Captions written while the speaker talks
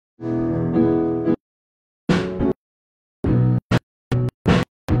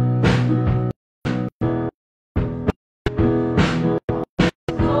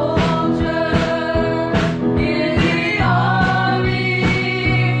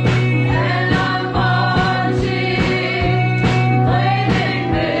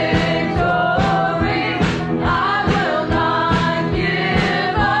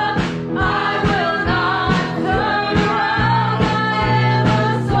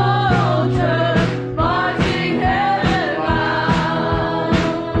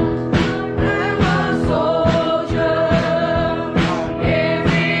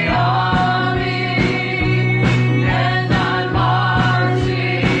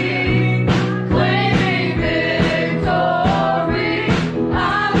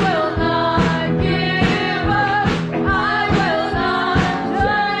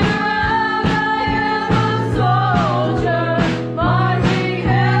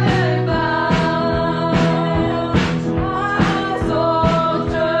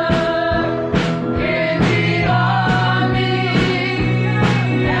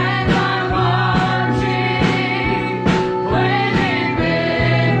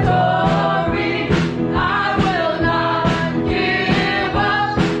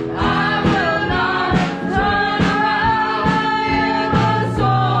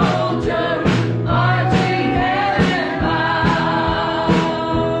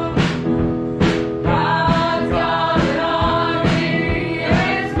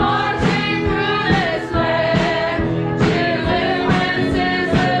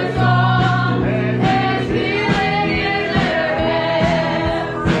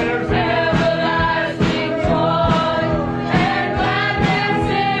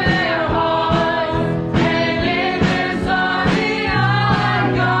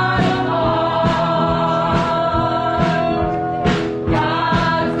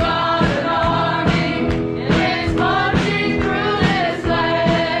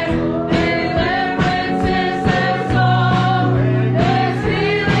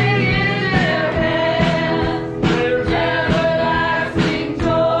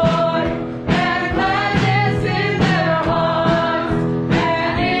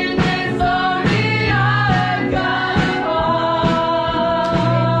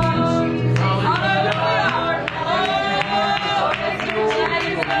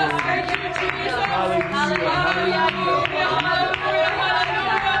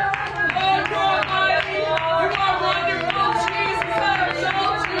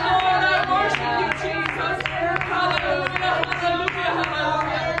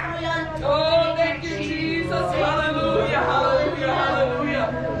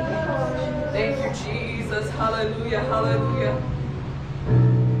Hallelujah, hallelujah.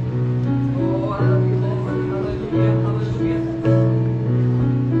 Oh, I love you, Lord. Hallelujah, hallelujah.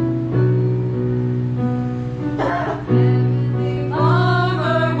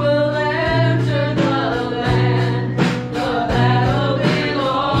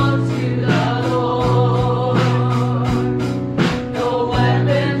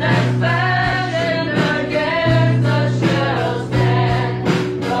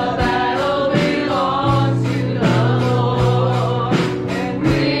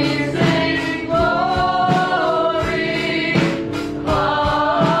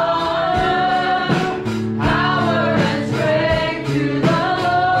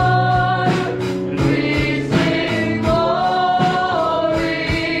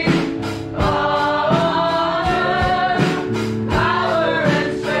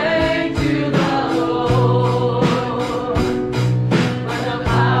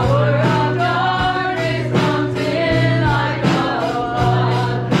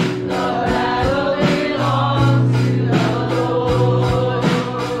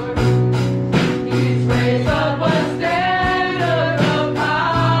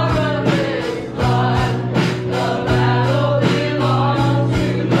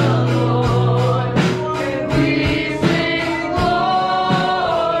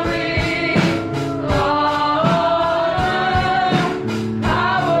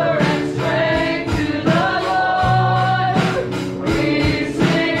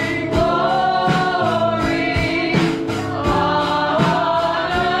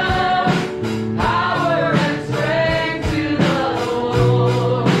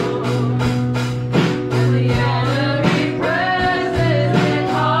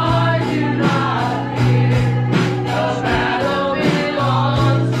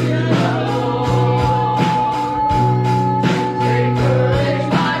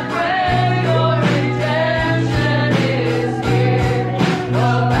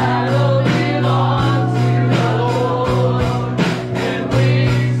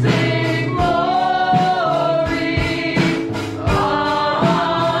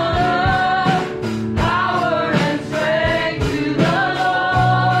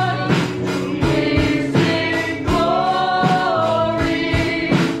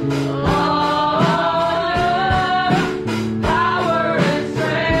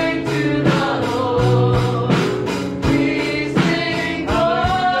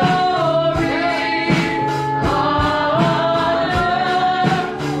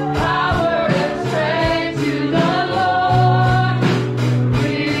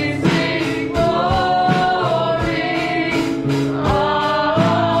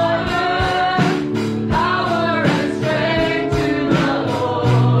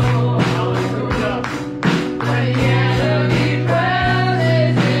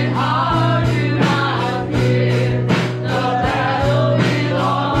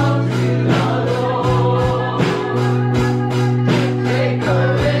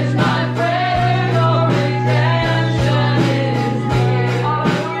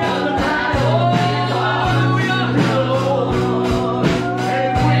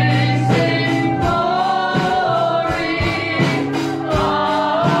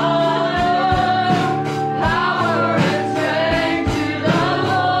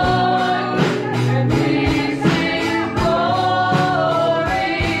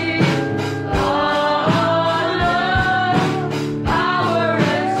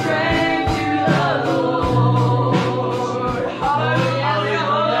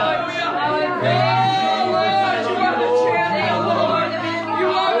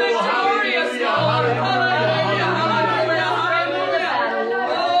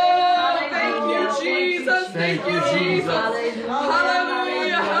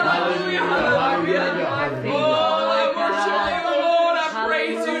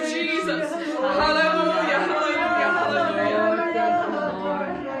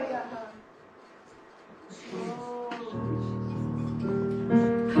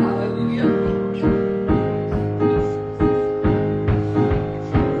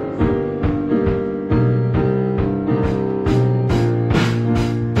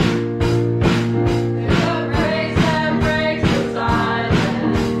 Praise that breaks the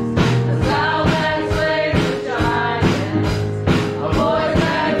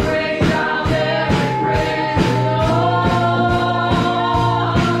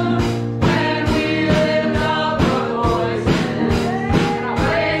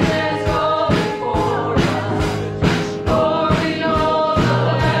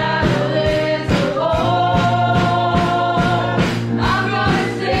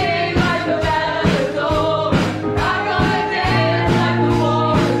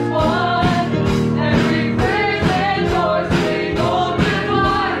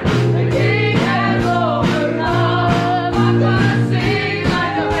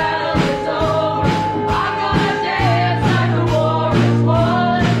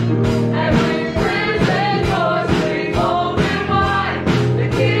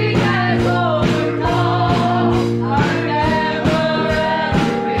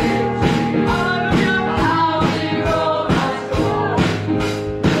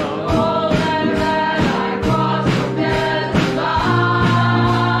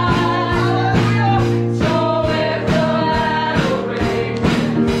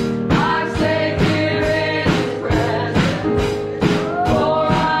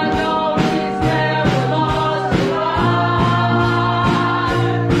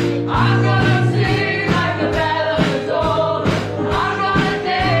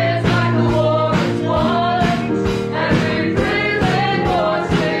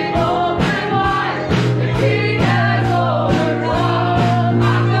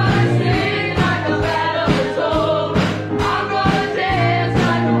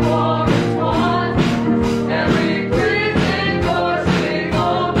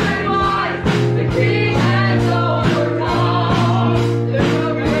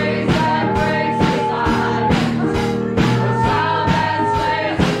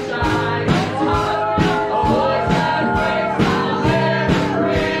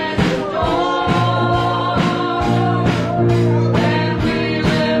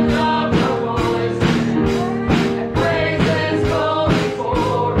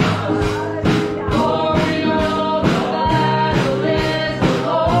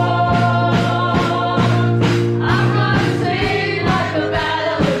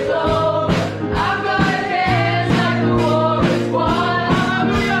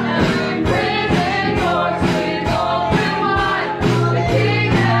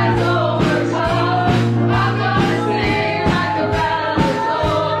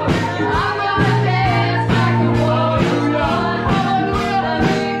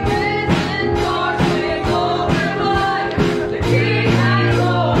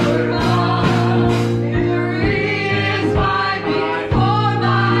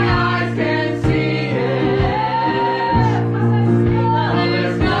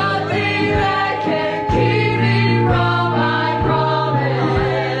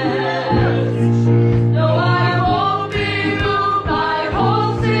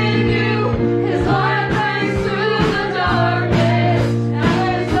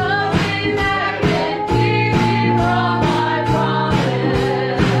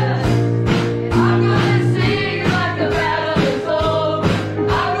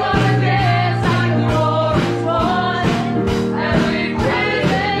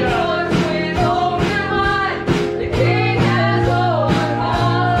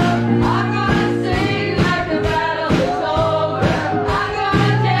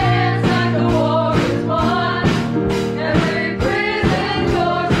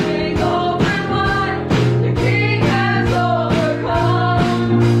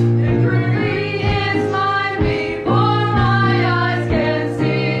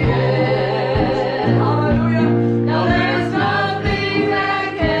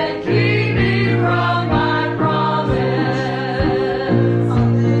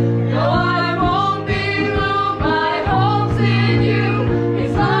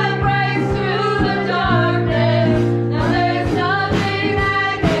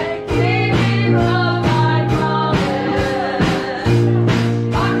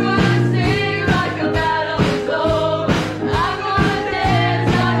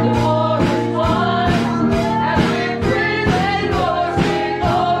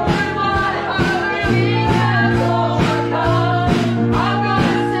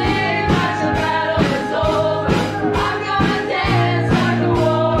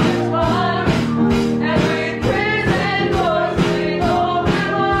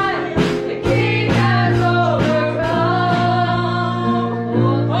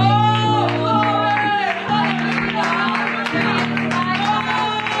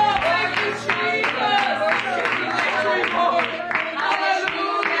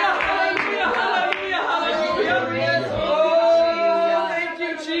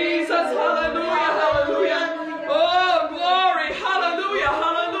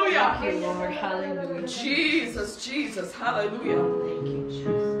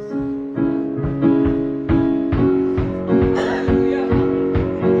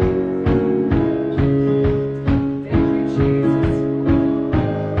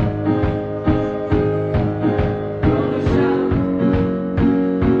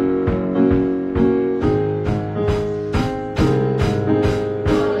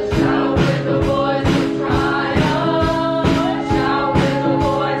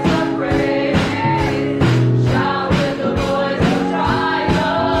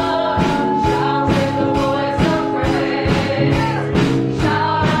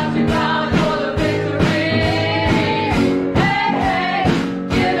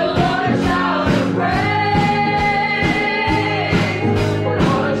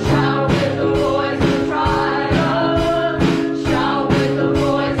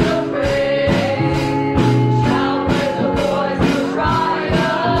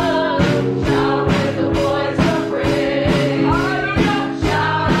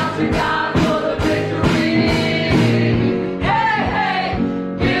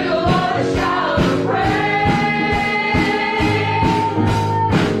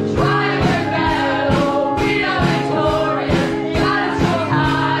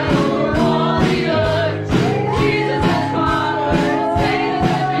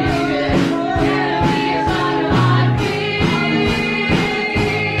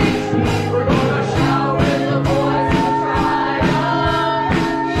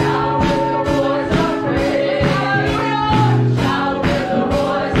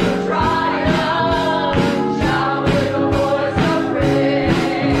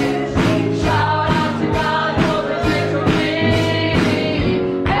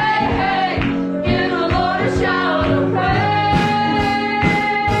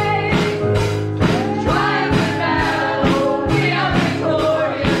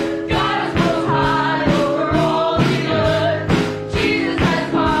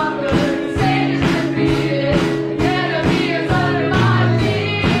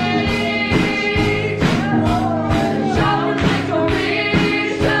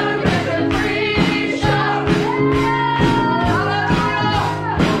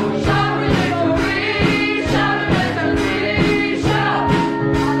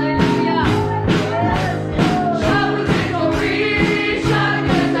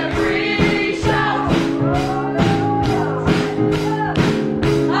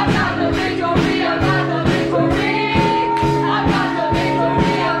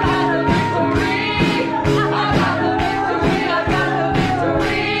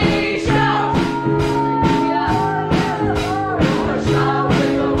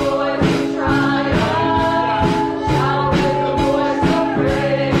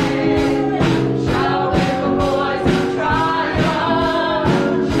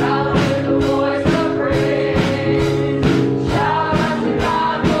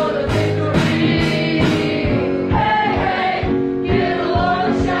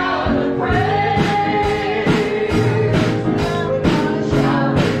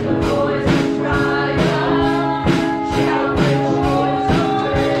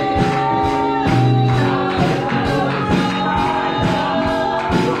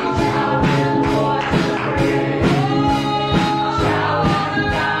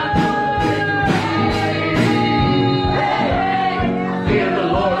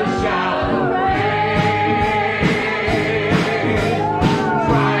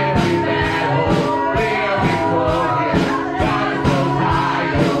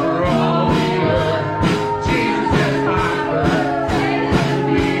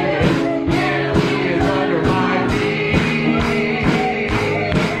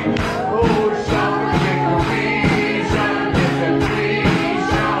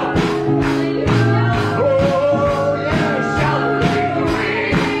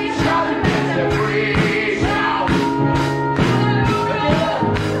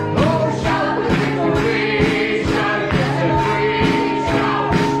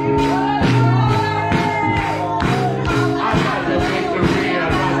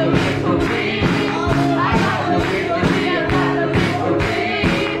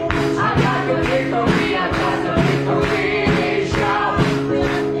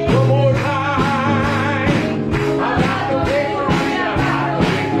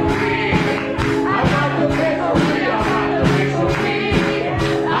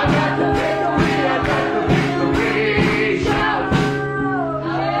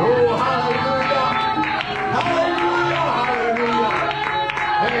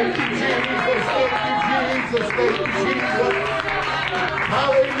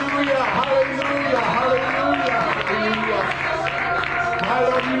Hallelujah, hallelujah, hallelujah, hallelujah. I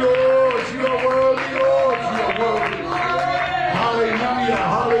love you, Lord. You are worthy, Lord. You are worthy.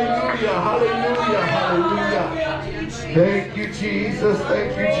 Hallelujah. Hallelujah. Hallelujah. Thank you, Jesus.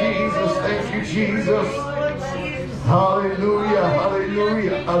 Thank you, Jesus. Thank you, Jesus. Hallelujah.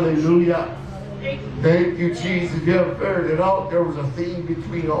 Hallelujah. Hallelujah. Thank you, Jesus. You have figured it out. There was a theme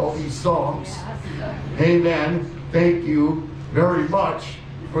between all these songs. Amen. Thank you very much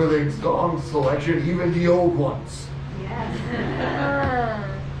for the song selection, even the old ones.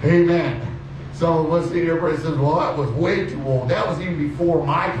 Amen. Some of us here, everybody says, well, that was way too old. That was even before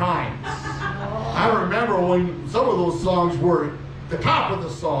my time. I remember when some of those songs were the top of the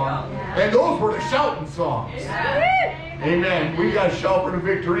song, and those were the shouting songs. Amen. We got Shout for the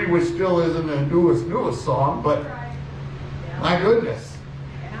Victory, which still isn't the newest song, but my goodness.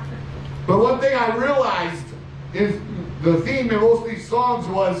 But one thing I realized is the theme in most of these songs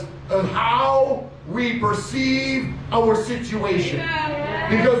was how we perceive our situation.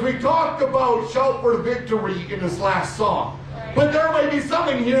 Because we talked about Shout for the Victory in this last song. But there may be some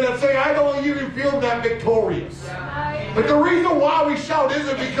in here that say, I don't even feel that victorious. But the reason why we shout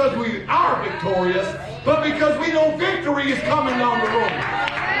isn't because we are victorious, but because we know victory is coming down the road.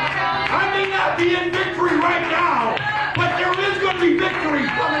 I may not be in victory right now, but there is going to be victory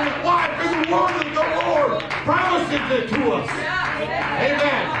coming. Why? Because the word of the Lord promises it to us.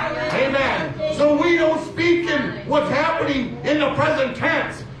 Amen. Amen. So we don't speak in what's happening in the present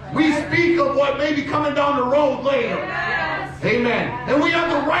tense. We speak of what may be coming down the road later. Amen. And we have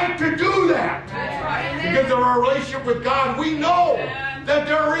the right to do that. Because of our relationship with God, we know that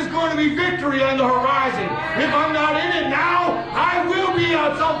there is going to be victory on the horizon. If I'm not in it now, I will be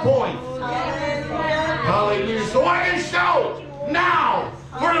at some point. Hallelujah. So I can shout now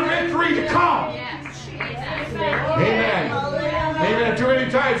for the victory to come. Amen. Amen. Too many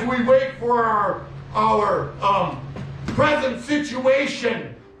times we wait for our present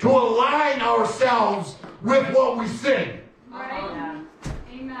situation to align ourselves with what we sing. Amen.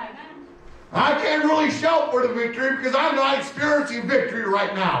 I can't really shout for the victory because I'm not experiencing victory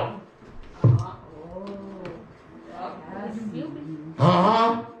right now.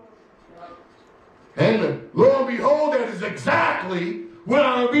 And lo and behold, that is exactly what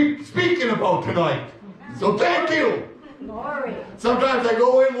I'm going to be speaking about tonight. So thank you. Sometimes I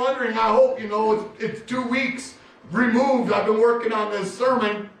go in wondering, I hope, it's 2 weeks removed. I've been working on this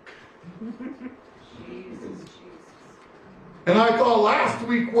sermon. And I thought last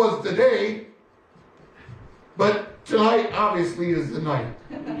week was the day, but tonight obviously is the night.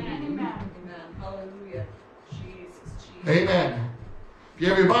 Amen. Hallelujah. Jesus. Amen. If you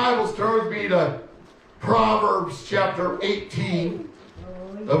have your Bibles, turn with me to Proverbs chapter 18,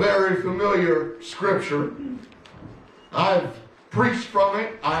 a very familiar scripture. I've preached from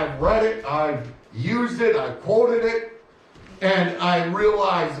it, I've read it, I've used it, I've quoted it, and I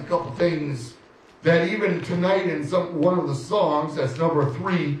realized a couple things that even tonight in one of the songs, that's number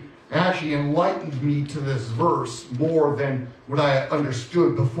 3, actually enlightened me to this verse more than what I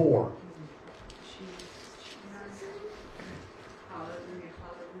understood before.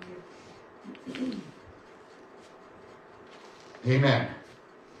 Amen.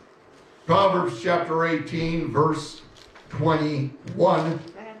 Proverbs chapter 18, verse 21.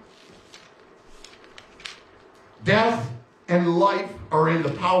 Death and life are in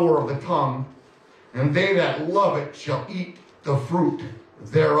the power of the tongue, and they that love it shall eat the fruit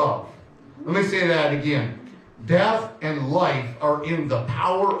thereof. Let me say that again. Death and life are in the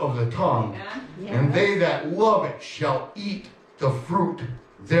power of the tongue, and they that love it shall eat the fruit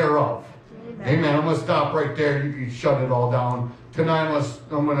thereof. Amen. I'm going to stop right there. You can shut it all down. Tonight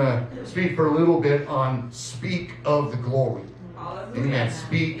I'm going to speak for a little bit on speak of the glory. Amen.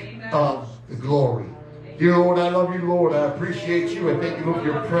 Speak of the glory. Dear Lord, I love you, Lord. I appreciate you. I thank you, Lord, for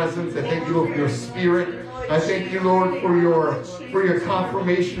your presence. I thank you, Lord, for your spirit. I thank you, Lord, for your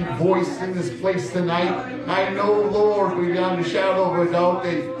confirmation voice in this place tonight. I know, Lord, beyond the shadow of a doubt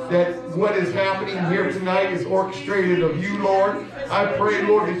that what is happening here tonight is orchestrated of you, Lord. I pray,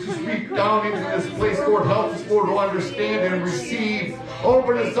 Lord, that you speak down into this place, Lord. Help us, Lord, to understand and receive.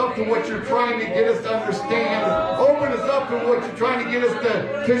 Open us up to what you're trying to get us to understand. Open us up to what you're trying to get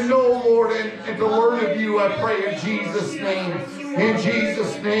us to know, Lord, and to learn of you, I pray in Jesus' name. In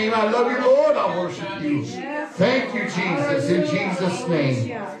Jesus' name, I love you, Lord. I worship you. Thank you, Jesus. In Jesus'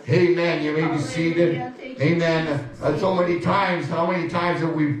 name. Amen. You may be seated. Amen. So many times, how many times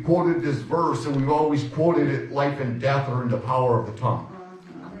have we quoted this verse, and we've always quoted it, life and death are in the power of the tongue.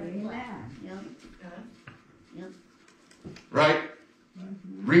 Right?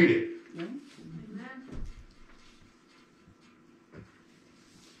 Read it.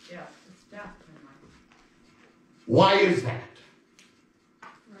 Why is that?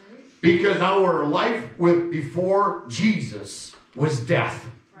 Because our life before Jesus was death.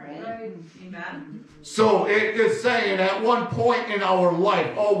 Right. Amen. So it is saying at one point in our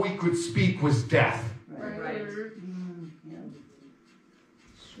life, all we could speak was death. Right.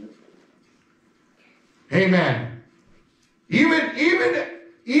 Amen.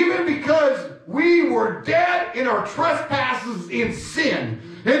 Even because we were dead in our trespasses in sin,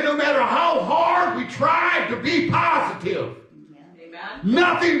 and no matter how hard we tried to be positive, Amen.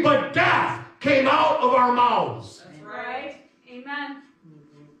 nothing but death came out of our mouths. That's right. Amen.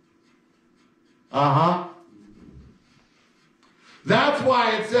 That's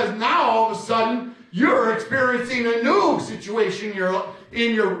why it says now all of a sudden you're experiencing a new situation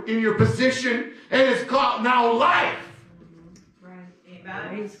in your position, and it's called now life. Right. Amen.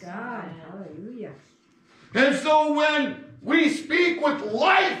 Praise God. Hallelujah. And so when we speak with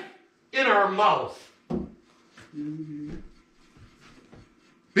life in our mouth,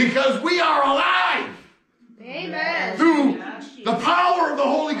 because we are alive Amen. through the power of the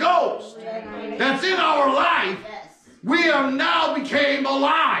Holy Ghost that's in our life, we have now became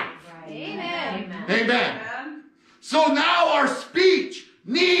alive. Amen. Amen. So now our speech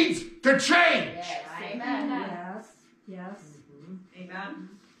needs to change. Amen. Yes. Yes. Amen.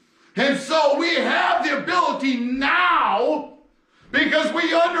 And so we have the ability now, because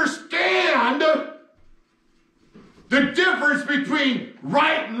we understand the difference between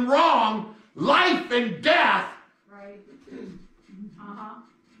right and wrong, life and death. Right.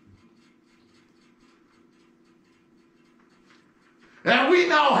 And we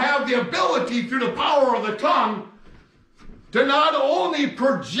now have the ability through the power of the tongue to not only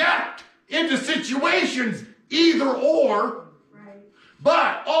project into situations either or, Right.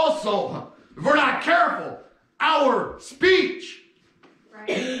 but also, if we're not careful, our speech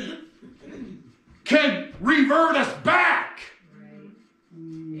Right. can revert us back.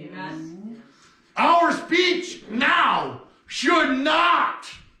 Amen. Our speech now should not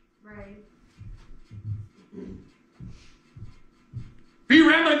Right. be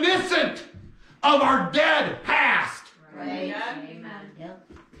reminiscent of our dead past. Right. Amen.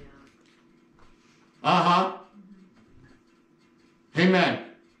 Amen.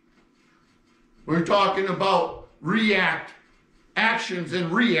 We're talking about actions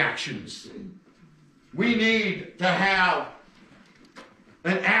and reactions. We need to have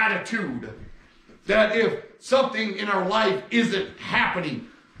an attitude that if something in our life isn't happening,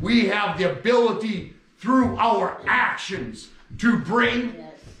 we have the ability through our actions to bring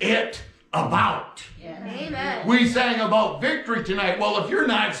it about. Amen. We sang about victory tonight. Well, if you're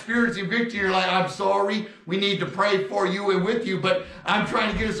not experiencing victory, you're like, I'm sorry, we need to pray for you and with you, but I'm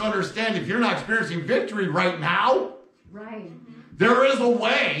trying to get us to understand if you're not experiencing victory right now, Right. there is a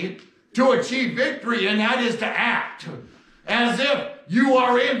way to achieve victory, and that is to act as if you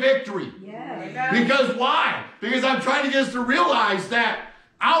are in victory. Yes. Because why? Because I'm trying to get us to realize that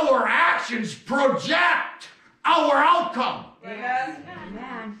our actions project our outcome. Amen.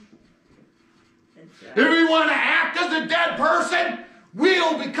 Amen. If we want to act as a dead person,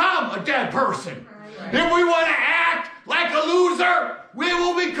 we'll become a dead person. Right. If we want to act like a loser, we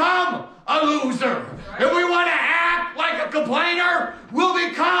will become a loser. If we want to act like a complainer, we'll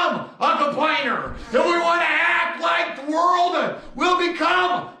become a complainer. If we want to act like the world, we'll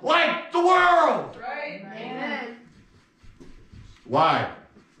become like the world. Right. Amen. Why?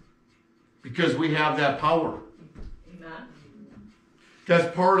 Because we have that power. Amen.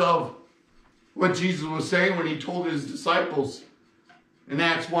 That's part of what Jesus was saying when he told his disciples in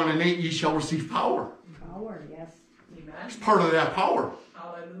Acts 1:8, ye shall receive power. Power, yes. Amen. It's part of that power.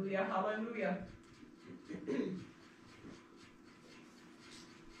 Hallelujah. Hallelujah.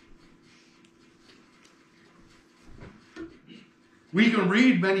 We can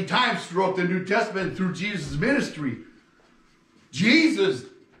read many times throughout the New Testament through Jesus' ministry. Jesus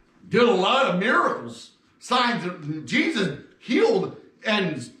did a lot of miracles, signs. Jesus healed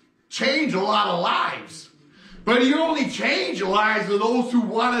and changed a lot of lives. But he only changed the lives of those who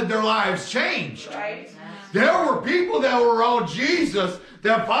wanted their lives changed. Right. There were people that were around Jesus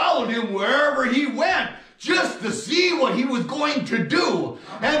that followed him wherever he went just to see what he was going to do.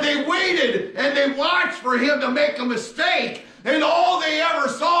 And they waited and they watched for him to make a mistake. And all they ever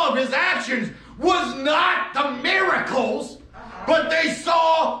saw of his actions was not the miracles, but they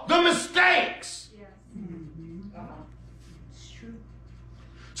saw the mistakes. Yes. It's true.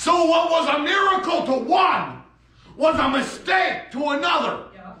 So what was a miracle to one was a mistake to another.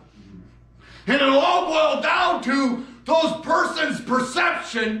 Yeah. And it all boiled down to those persons'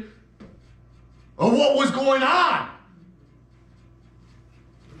 perception of what was going on.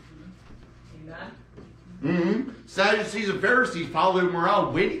 Amen. Sadducees and Pharisees followed him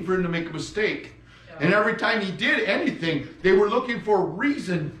around waiting for him to make a mistake. And every time he did anything, they were looking for a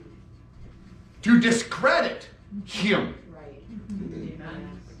reason to discredit him. Right.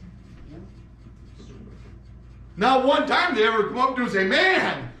 Amen. Now, one time they ever come up to him and say,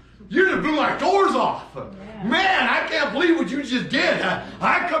 man, you just blew my doors off. Yeah. Man, I can't believe what you just did.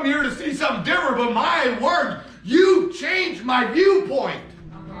 I come here to see something different, but my word, you changed my viewpoint.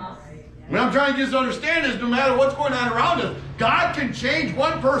 What I'm trying to get us to understand is no matter what's going on around us, God can change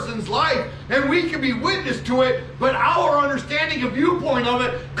one person's life and we can be witness to it, but our understanding of viewpoint of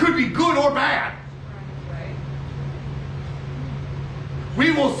it could be good or bad. Right.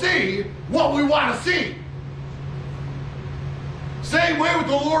 We will see what we want to see. Same way with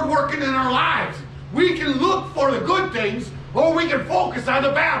the Lord working in our lives. We can look for the good things or we can focus on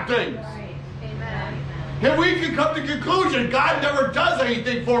the bad things. Right. Amen. And we can come to the conclusion, God never does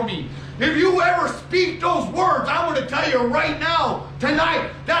anything for me. If you ever speak those words, I'm going to tell you right now, tonight,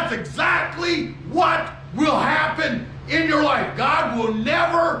 that's exactly what will happen in your life. God will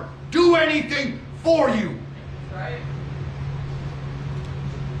never do anything for you. Right.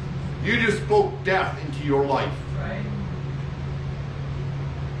 You just spoke death into your life. Right.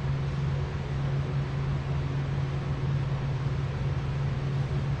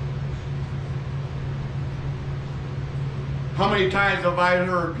 How many times have I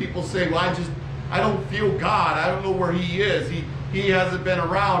heard people say, well, I don't feel God. I don't know where he is. He hasn't been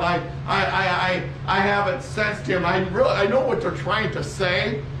around. I haven't sensed him. I know what they're trying to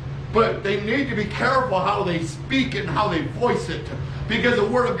say, but they need to be careful how they speak it and how they voice it. Because the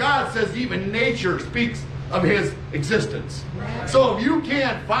Word of God says even nature speaks of his existence. So if you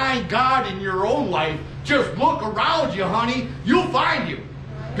can't find God in your own life, just look around you, honey. You'll find him.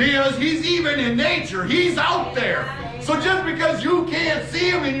 Because he's even in nature. He's out there. So just because you can't see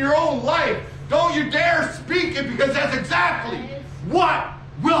him in your own life, don't you dare speak it, because that's exactly what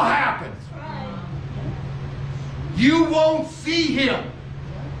will happen. You won't see him.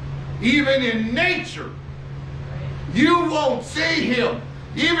 Even in nature. You won't see him.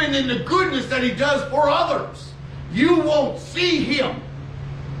 Even in the goodness that he does for others. You won't see him.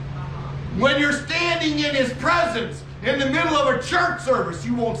 When you're standing in his presence in the middle of a church service,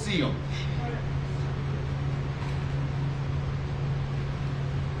 you won't see him.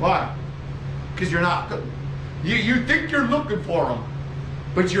 Why? Because you're not. You think you're looking for him,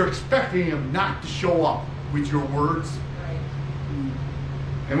 but you're expecting him not to show up with your words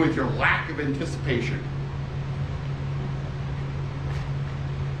and with your lack of anticipation.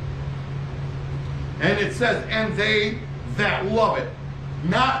 And it says, and they that love it.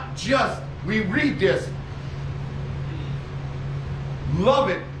 Not just, we read this, love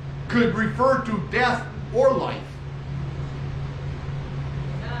it could refer to death or life.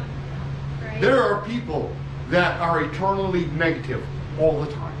 There are people that are eternally negative all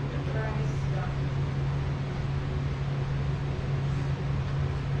the time.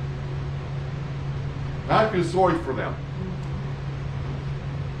 I feel sorry for them.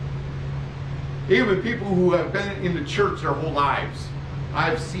 Even people who have been in the church their whole lives,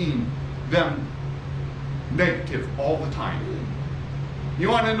 I've seen them negative all the time. You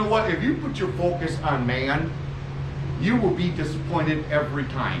want to know what? If you put your focus on man, you will be disappointed every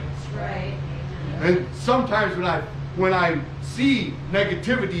time. Right. And sometimes when I see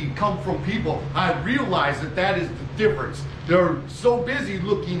negativity come from people, I realize that is the difference. They're so busy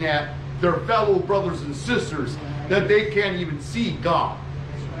looking at their fellow brothers and sisters that they can't even see God.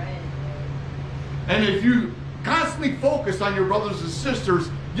 And if you constantly focus on your brothers and sisters,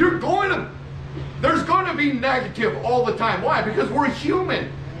 there's going to be negative all the time. Why? Because we're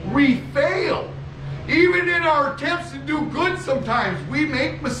human. We fail. Even in our attempts to do good sometimes, we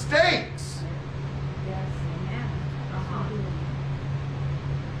make mistakes.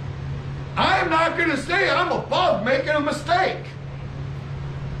 I'm not going to say I'm above making a mistake.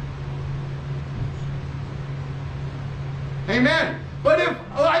 Amen. But if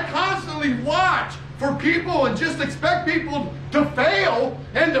I constantly watch for people and just expect people to fail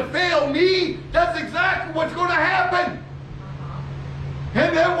and to fail me, that's exactly what's going to happen.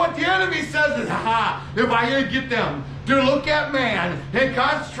 And then what the enemy says is, if I can get them to look at man and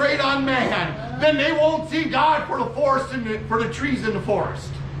concentrate on man, then they won't see God for the forest and for the trees in the forest.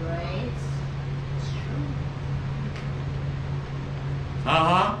 Right.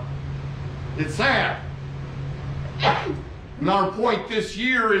 It's sad. And our point this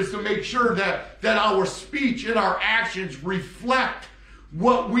year is to make sure that our speech and our actions reflect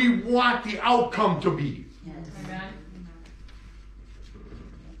what we want the outcome to be. Amen.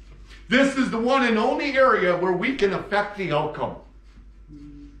 This is the one and only area where we can affect the outcome.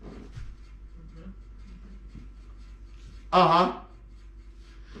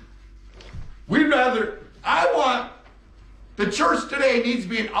 The church today needs to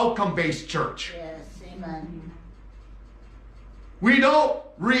be an outcome-based church. Yes, amen. We don't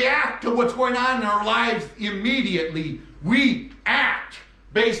react to what's going on in our lives immediately. We act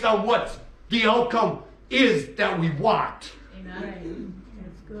based on what the outcome is that we want. Right.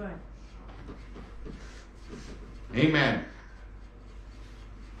 That's good. Amen.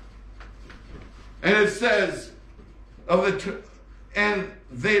 And it says, and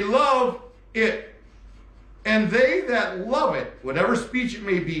they love it, and they that love it, whatever speech it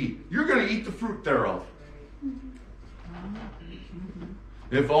may be, you're going to eat the fruit thereof.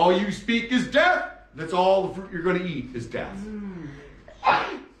 If all you speak is death, that's all the fruit you're going to eat is death.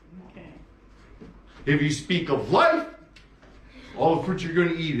 Okay. If you speak of life, all the fruit you're going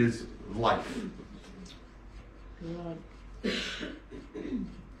to eat is life. Good.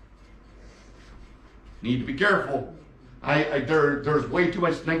 Need to be careful. There's way too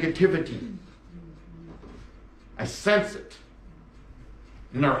much negativity. I sense it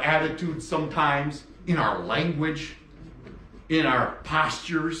in our attitudes sometimes, in our language, in our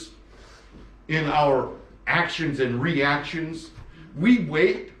postures, in our actions and reactions. We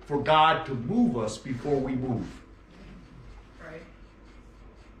wait for God to move us before we move. Right.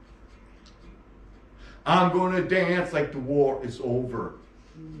 I'm going to dance like the war is over.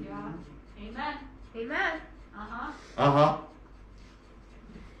 Yeah. Amen. Amen. Uh-huh. Uh-huh.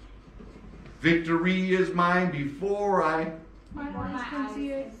 Victory is mine before My eyes can see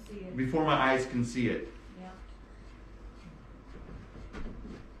it. my eyes can see it. Yeah.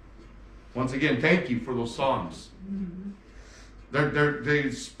 Once again, thank you for those songs.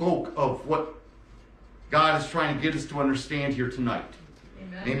 They spoke of what God is trying to get us to understand here tonight.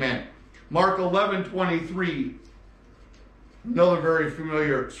 Amen. Amen. Mark 11:23, another very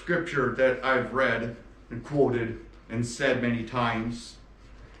familiar scripture that I've read and quoted and said many times.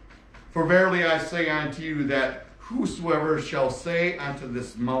 For verily I say unto you that whosoever shall say unto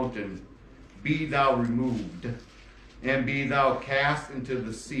this mountain, be thou removed, and be thou cast into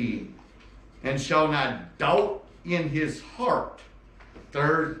the sea, and shall not doubt in his heart. There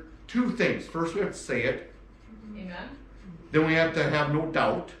are two things. First, we have to say it. Amen. Then we have to have no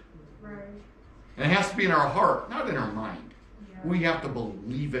doubt. Right. And it has to be in our heart, not in our mind. Yeah. We have to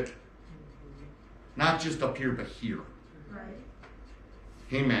believe it. Not just up here, but here. Right.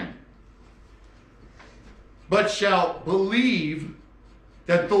 Amen. But shall believe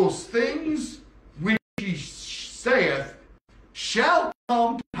that those things which he saith shall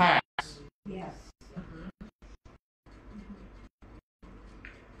come to pass. Yes.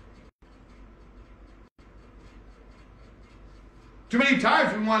 Too many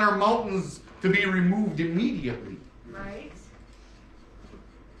times we want our mountains to be removed immediately. Right.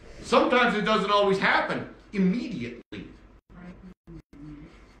 Sometimes it doesn't always happen immediately.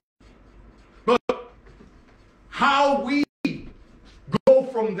 But how we go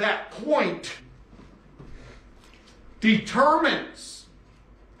from that point determines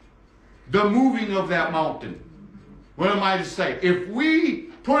the moving of that mountain. What am I to say? If we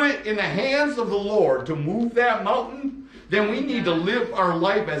put it in the hands of the Lord to move that mountain, then we need to live our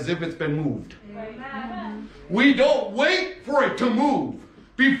life as if it's been moved. Amen. We don't wait for it to move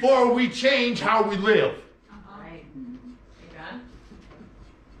before we change how we live. Right. Amen.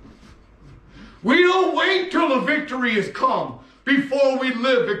 We don't wait till the victory has come before we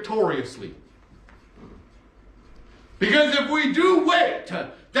live victoriously. Because if we do wait,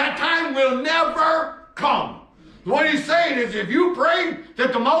 that time will never come. What he's saying is if you pray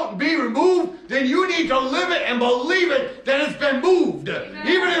that the mountain be removed, then you need to live it and believe it that it's been moved. Amen.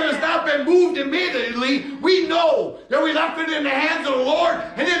 Even if it's not been moved immediately, we know that we left it in the hands of the Lord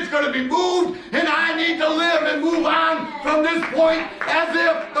and it's going to be moved, and I need to live and move on from this point as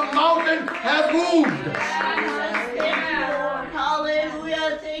if the mountain has moved. Thank you, Lord.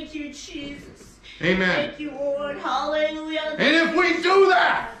 Hallelujah. Thank you, Jesus. Amen. Thank you, Lord. Hallelujah. And if we do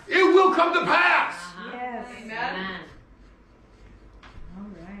that, it will come to pass. Yes. Amen. All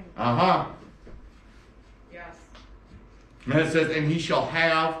right. Uh-huh. Yes. And it says, and he shall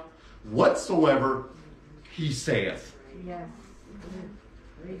have whatsoever he saith. Yes.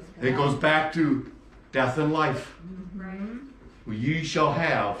 Praise God. It goes back to death and life. Right. Well, ye shall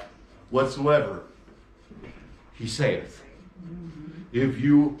have whatsoever he saith. If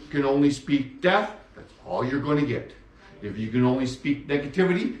you can only speak death, that's all you're going to get. If you can only speak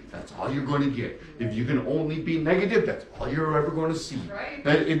negativity, that's all you're going to get. If you can only be negative, that's all you're ever going to see.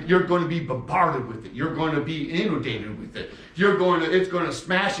 Right. You're going to be bombarded with it. You're going to be inundated with it. It's going to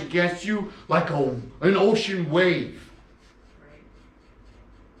smash against you like an ocean wave. Right.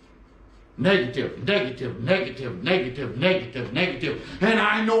 Negative, negative, negative, negative, negative, negative. And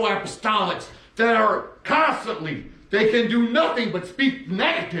I know apostolics that are constantly they can do nothing but speak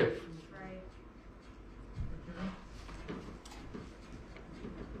negative.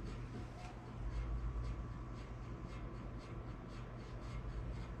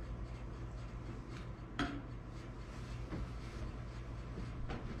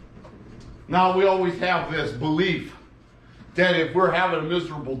 Now, we always have this belief that if we're having a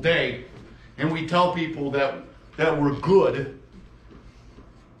miserable day and we tell people that we're good,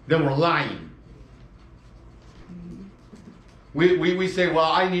 then we're lying. We say, well,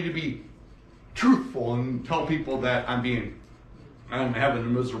 I need to be truthful and tell people that I'm having a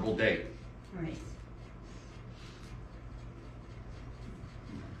miserable day. Right.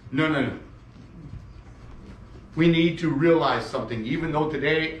 No. We need to realize something. Even though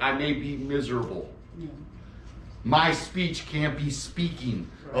today I may be miserable, my speech can't be speaking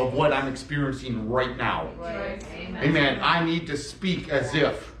of what I'm experiencing right now. Right. Amen. I need to speak as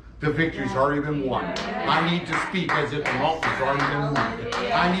if the victory's already been won. I need to speak as if the mountain's already been moved.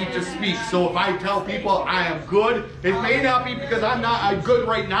 I need to speak. So if I tell people I am good, it may not be because I'm good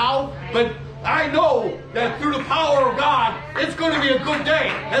right now, but I know that through the power of God, it's going to be a good day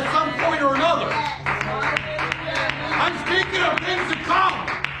at some point or another. I'm speaking of things to come.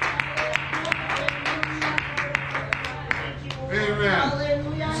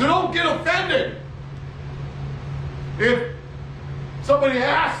 Amen. So don't get offended if somebody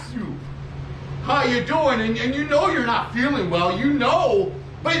asks you how you doing, and you know you're not feeling well. You know,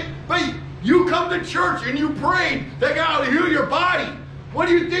 but you come to church and you prayed that God will heal your body. What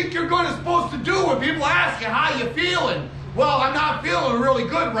do you think you're supposed to do when people ask you how you feeling? Well, I'm not feeling really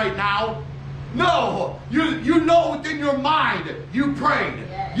good right now. No, you know within your mind, you prayed.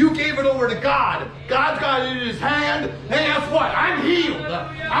 You gave it over to God. God's got it in his hand, and guess what? I'm healed.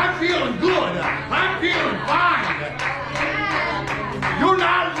 I'm feeling good. I'm feeling fine. You're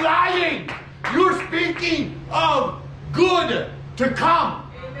not lying. You're speaking of good to come.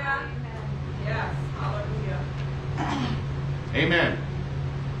 Amen. Yes. Hallelujah. Amen.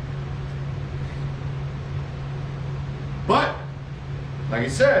 But, like I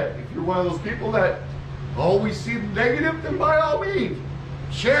said, if you're one of those people that always see the negative, then by all means,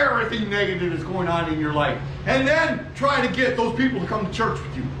 share everything negative that's going on in your life. And then try to get those people to come to church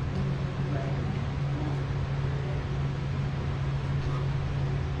with you.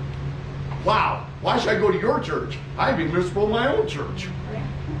 Wow, why should I go to your church? I'd be miserable in my own church.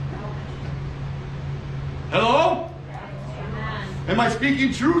 Hello? Amen. Am I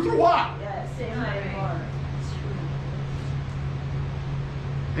speaking truth or what? Yes, amen.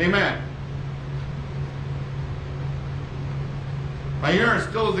 Amen. My hearing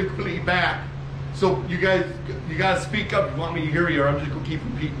still isn't completely back. So you guys, you got to speak up if you want me to hear you, or I'm just going to keep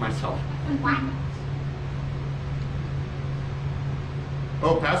repeating myself.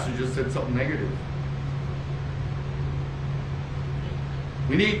 Oh, Pastor just said something negative.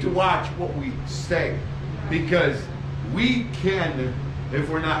 We need to watch what we say, because we can, if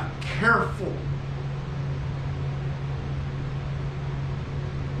we're not careful,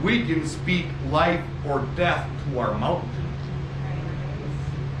 we can speak life or death to our mountain.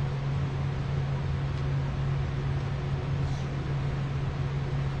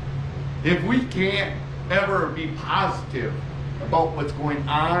 If we can't ever be positive about what's going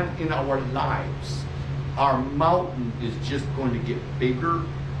on in our lives, our mountain is just going to get bigger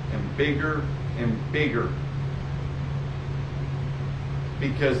and bigger and bigger,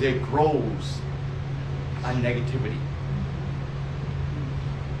 because it grows on negativity.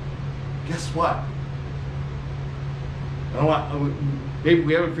 Guess what? You know what? Maybe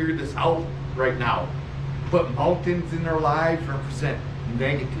we haven't figured this out right now, but mountains in our lives represent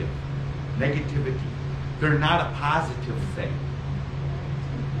negativity. They're not a positive thing.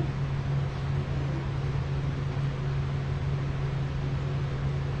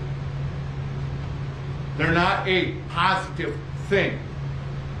 They're not a positive thing.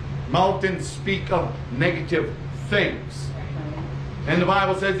 Mountains speak of negative things. And the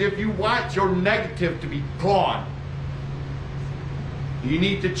Bible says if you want your negative to be gone, you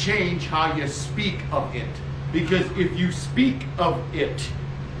need to change how you speak of it. Because if you speak of it,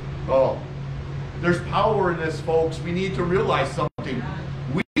 oh, there's power in this, folks. We need to realize something.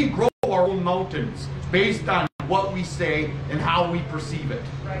 We grow our own mountains based on what we say and how we perceive it.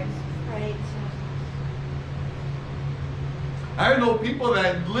 Right. Right. I know people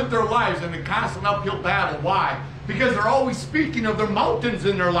that live their lives in a constant uphill battle. Why? Because they're always speaking of their mountains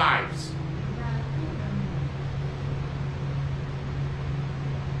in their lives.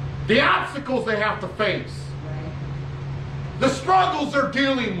 The obstacles they have to face. The struggles they're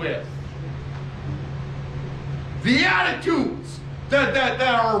dealing with. The attitudes that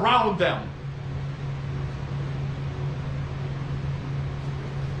are around them.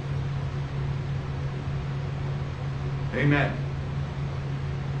 Amen.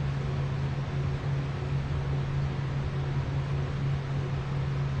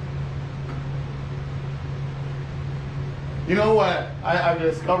 You know what I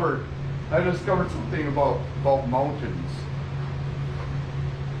discovered? I discovered something about mountains.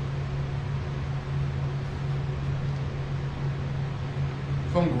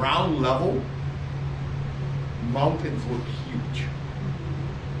 From ground level, mountains look huge.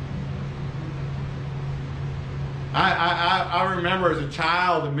 I remember as a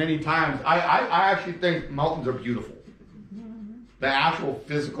child and many times, I actually think mountains are beautiful. The actual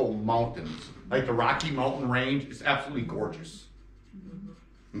physical mountains, like the Rocky Mountain Range, is absolutely gorgeous.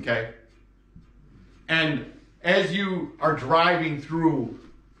 Okay? And as you are driving through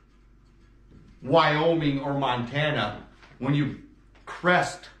Wyoming or Montana, when you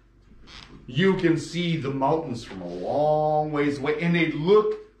crest, you can see the mountains from a long ways away, and they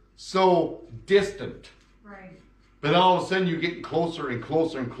look so distant. Right. But all of a sudden you get closer and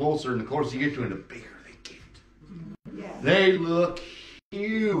closer and closer, and the closer you get to it, the bigger they get. Yeah. They look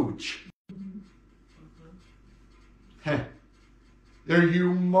huge. They're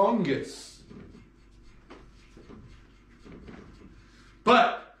humongous.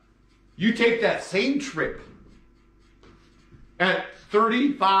 But you take that same trip at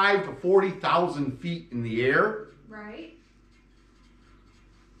 35 to 40,000 feet in the air. Right.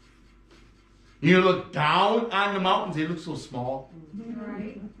 You look down on the mountains, they look so small.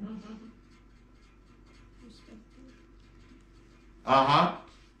 Right. Uh-huh.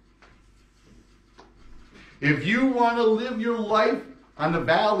 If you want to live your life on the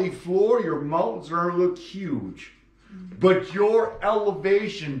valley floor, your mountains are going to look huge. But your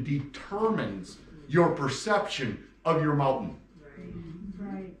elevation determines your perception of your mountain.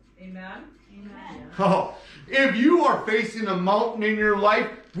 Right. Amen. Amen. Oh, if you are facing a mountain in your life,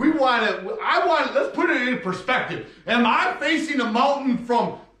 let's put it in perspective. Am I facing a mountain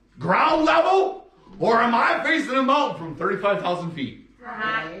from ground level, or am I facing a mountain from 35,000 feet?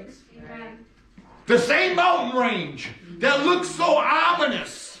 Right. Amen. The same mountain range that looks so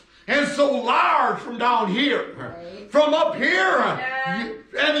ominous and so large from down here. Right. From up here, Yeah.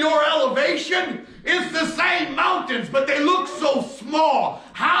 and your elevation, it's the same mountains, but they look so small.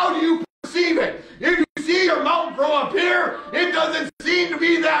 How do you perceive it? If you see your mountain from up here, it doesn't seem to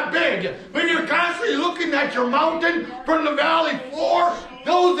be that big. When you're constantly looking at your mountain from the valley floor,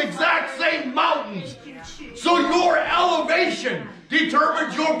 those exact same mountains. So your elevation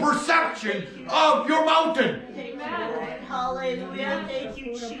determines your perception of your mountain. Amen. Hallelujah. Thank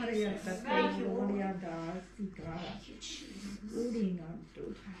you, Jesus. Thank you, Lord. Thank you, Jesus.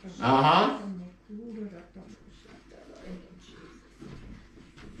 Uh-huh.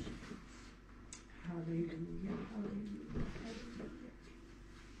 Hallelujah.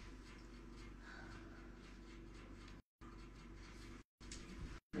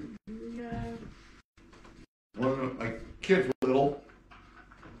 Hallelujah. When my kids were little,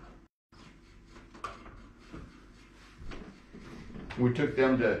 we took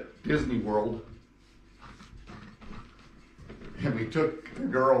them to Disney World, and we took the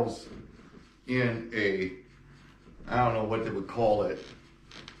girls in a, I don't know what they would call it.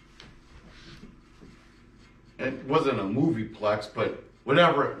 It wasn't a movieplex, but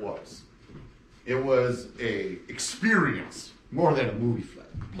whatever it was a experience more than a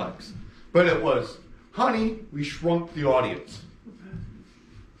movieplex. But it was, Honey, we Shrunk the Audience.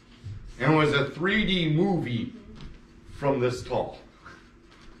 And it was a 3D movie from this tall.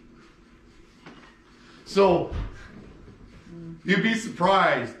 So, you'd be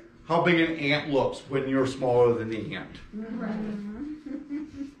surprised how big an ant looks when you're smaller than the ant.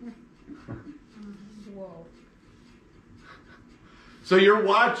 Whoa. So you're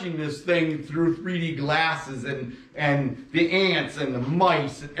watching this thing through 3D glasses, and the ants and the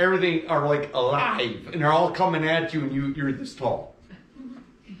mice and everything are like alive, and they're all coming at you, and you're this tall.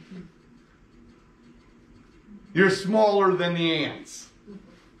 You're smaller than the ants.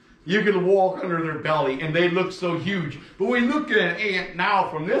 You can walk under their belly, and they look so huge. But we look at an ant now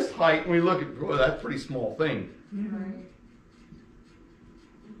from this height, and we look at, oh, that's a pretty small thing. Right.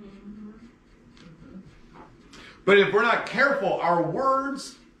 But if we're not careful, our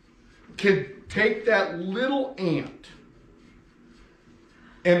words could take that little ant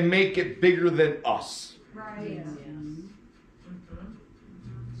and make it bigger than us. Right. Yes.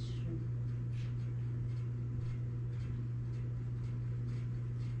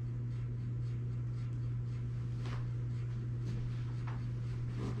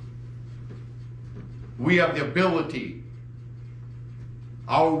 We have the ability,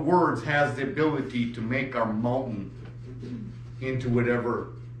 our words has the ability to make our mountain into whatever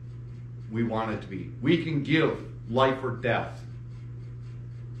we want it to be. We can give life or death.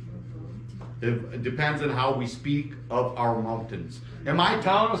 It depends on how we speak of our mountains. Am I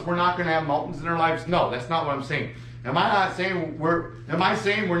telling us we're not going to have mountains in our lives? No, that's not what I'm saying. Am I saying we're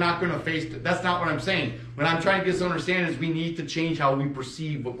not going to face it? That's not what I'm saying. What I'm trying to get us to understand is we need to change how we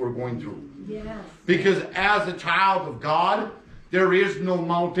perceive what we're going through. Yes. Because as a child of God, there is no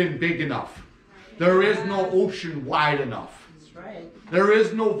mountain big enough. There is no ocean wide enough. That's right. There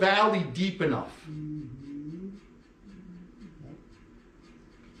is no valley deep enough.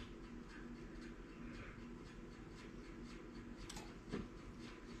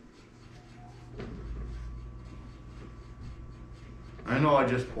 I know I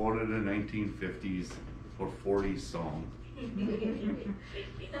just quoted a 1950s or 40s song.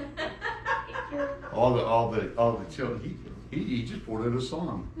 all the children. He just quoted a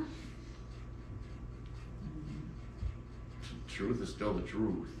song. Truth is still the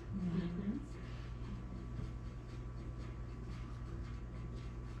truth.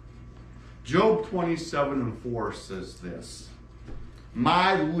 Job 27:4 says this: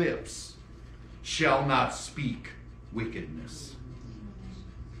 "My lips shall not speak wickedness,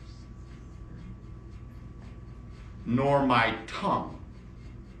 nor my tongue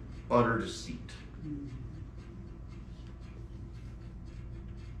utter deceit."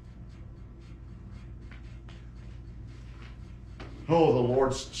 Oh, the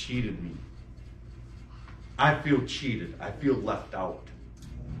Lord's cheated me. I feel cheated. I feel left out.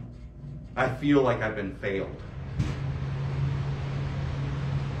 I feel like I've been failed.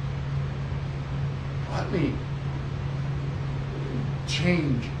 Let me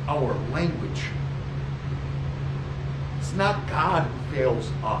change our language. It's not God who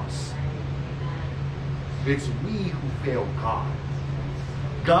fails us. It's we who fail God.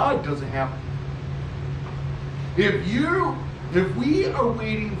 God doesn't have. If we are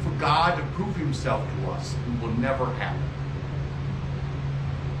waiting for God to prove himself to us, it will never happen.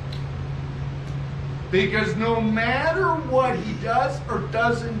 Because no matter what he does or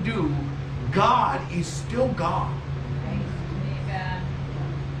doesn't do, God is still God. Amen.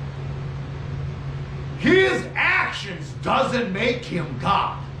 His actions doesn't make him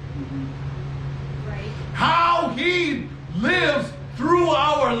God. Right. How he lives through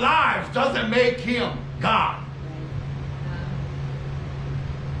our lives doesn't make him God.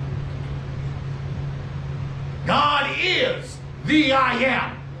 God is the I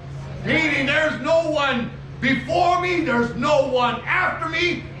am. Meaning there's no one before me, there's no one after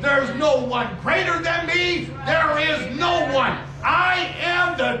me, there's no one greater than me, there is no one. I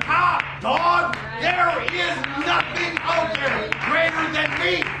am the top dog. There is nothing out there greater than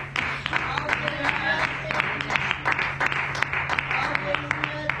me.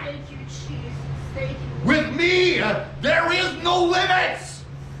 Thank you, Jesus. Thank you. With me, there is no limits.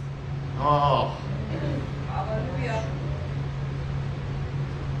 Oh. Hallelujah.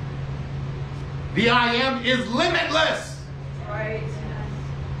 The I am is limitless. Right.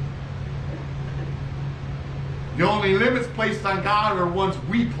 The only limits placed on God are ones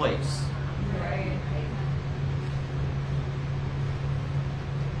we place. Right.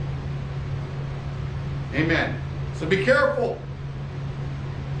 Amen. So be careful.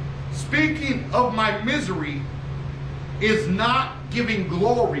 Speaking of my misery is not giving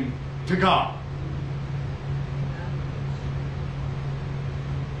glory to God.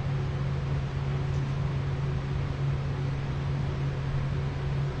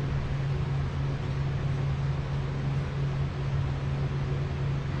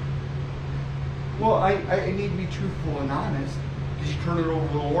 Well, I need to be truthful and honest. Did you turn it over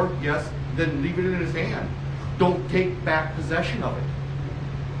to the Lord? Yes. Then leave it in his hand. Don't take back possession of it.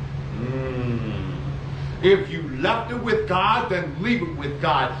 If you left it with God, then leave it with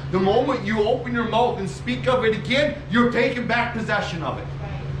God. The moment you open your mouth and speak of it again, you're taking back possession of it.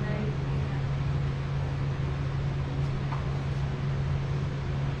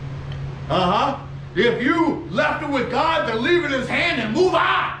 If you left it with God, then leave it in his hand and move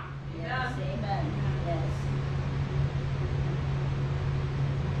on. Yes, amen. Yes.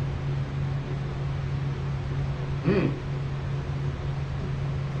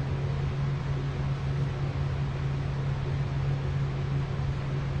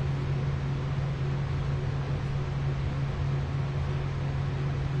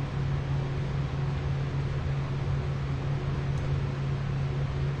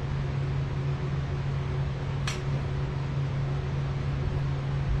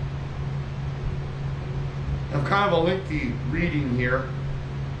 Kind of a lengthy reading here.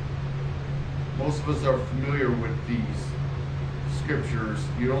 Most of us are familiar with these scriptures.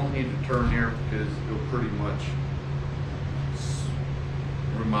 You don't need to turn there because it'll pretty much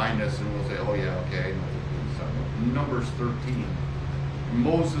remind us and we'll say, oh yeah, okay, I know what Numbers 13.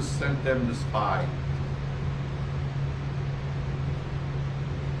 Moses sent them to spy.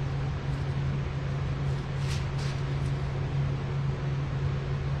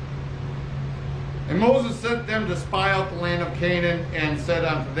 And Moses sent them to spy out the land of Canaan, and said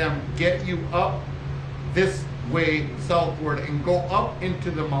unto them, Get you up this way southward, and go up into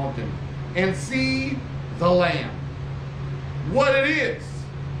the mountain, and see the land, what it is,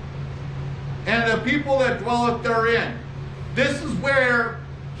 and the people that dwelleth therein. This is where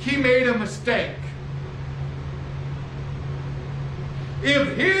he made a mistake.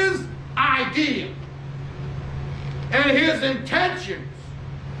 If his idea and his intentions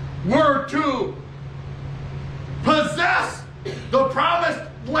were to possess the promised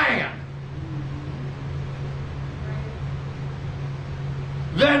land,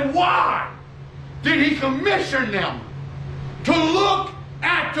 then why did he commission them to look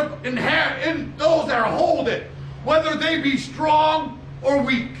at in those that hold it, whether they be strong or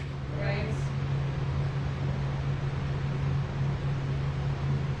weak? Right.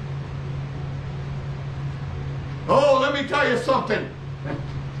 Oh, let me tell you something.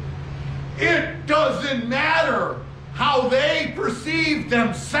 It doesn't matter how they perceive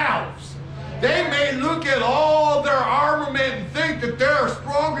themselves. They may look at all their armament and think that they're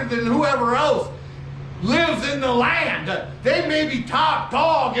stronger than whoever else lives in the land. They may be top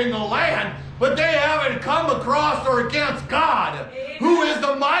dog in the land, but they haven't come across or against God, who is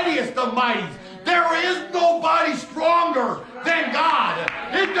the mightiest of mighties. There is nobody stronger than God.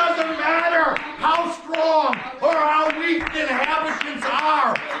 It doesn't matter how strong or how weak the inhabitants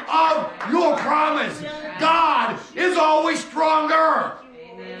are of your promise. God is always stronger.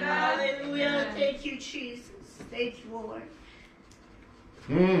 Hallelujah. Thank you, Jesus. Thank you, Lord.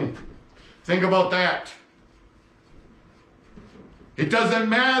 Think about that. It doesn't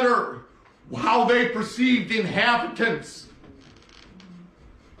matter how they perceive the inhabitants.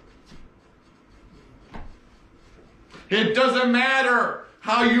 It doesn't matter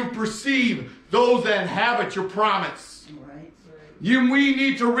how you perceive those that inhabit your promise. Right. We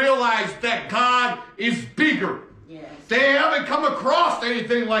need to realize that God is bigger. Yes. They haven't come across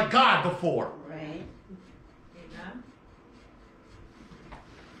anything like God before. Right. Amen.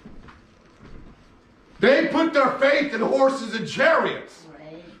 They put their faith in horses and chariots.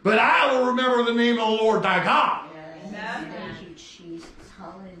 Right. But I will remember the name of the Lord thy God. Yes. Amen. Thank you, Jesus.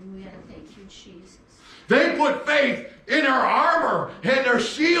 Hallelujah. Thank you, Jesus. They put faith in their armor and their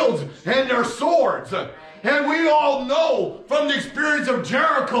shields and their swords. And we all know from the experience of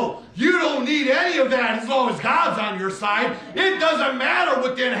Jericho, you don't need any of that as long as God's on your side. It doesn't matter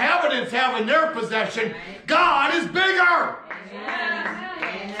what the inhabitants have in their possession. God is bigger.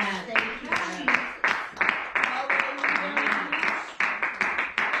 Amen. Thank you, Jesus.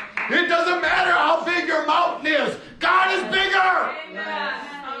 Hallelujah. It doesn't matter how big your mountain is. God is bigger. Amen. Thank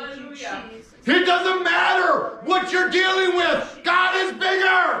you, Hallelujah. Jesus. It doesn't matter what you're dealing with. God is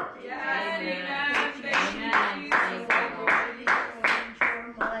bigger. Yes, amen. Thank Amen. you, Thank Jesus. you, Lord.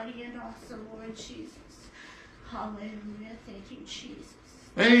 You're mighty and awesome, Lord Jesus. Hallelujah. Thank you, Jesus.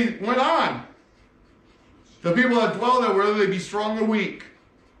 And he went on. The people that dwell there, whether they be strong or weak,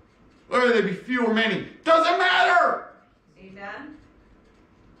 whether they be few or many, doesn't matter. Amen.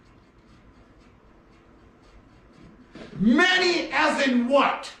 Many as in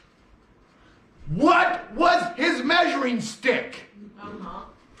what? What was his measuring stick?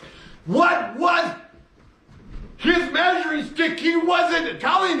 What was his measuring stick? He wasn't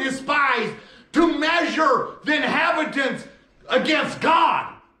telling his spies to measure the inhabitants against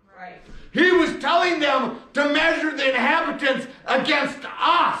God. Right. He was telling them to measure the inhabitants against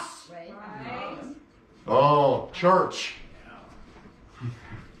us. Right. Right. Oh, church.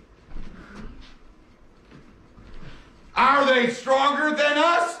 Are they stronger than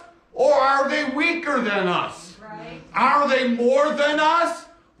us or are they weaker than us? Right. Are they more than us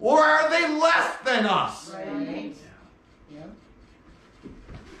or are they less than us? Right. Yep.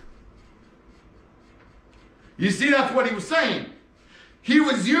 You see, that's what he was saying. He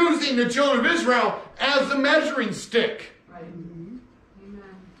was using the children of Israel as the measuring stick. Right.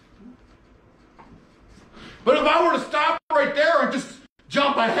 But if I were to stop right there and just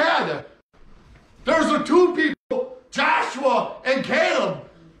jump ahead, there's the two people, Joshua and Caleb,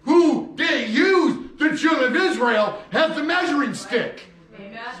 who did use the children of Israel as the measuring stick.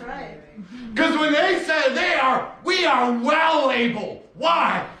 Amen. That's right. Because when they said we are well able.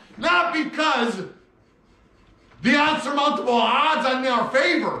 Why? Not because the unsurmountable odds are in our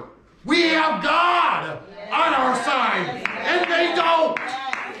favor. We have God on our side, and they don't.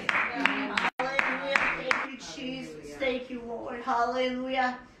 Hallelujah. Thank you, Jesus. Thank you, Lord.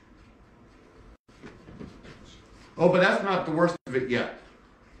 Hallelujah. Oh, but that's not the worst of it yet.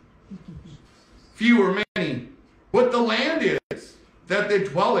 Few or many. What the land is that they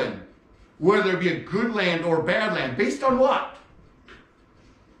dwell in, whether it be a good land or bad land, based on what?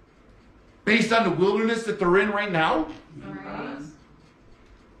 Based on the wilderness that they're in right now? Right.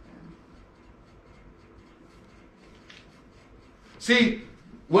 See,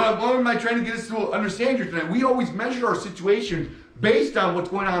 what am I trying to get us to understand here tonight? We always measure our situation based on what's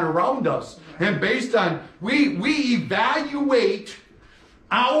going on around us. And based on, we evaluate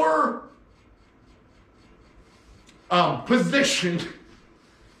our position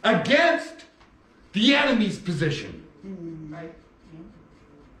against the enemy's position. Right.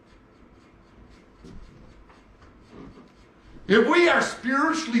 If we are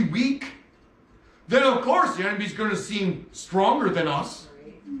spiritually weak, then of course the enemy's going to seem stronger than us.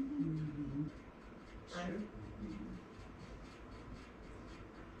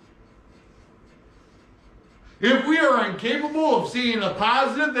 If we are incapable of seeing the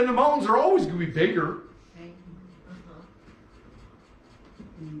positive, then the mountains are always going to be bigger.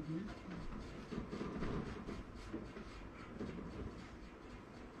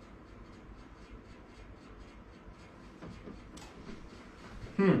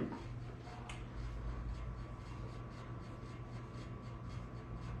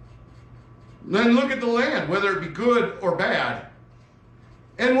 Then look at the land, whether it be good or bad.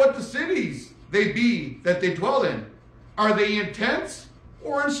 And what the cities they be that they dwell in. Are they in tents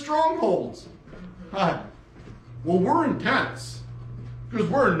or in strongholds? Well, we're in tents because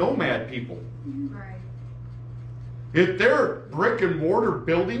we're nomad people. Right. If they're brick and mortar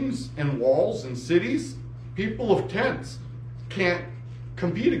buildings and walls and cities, people of tents can't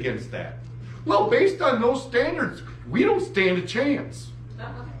compete against that. Well, based on those standards, we don't stand a chance.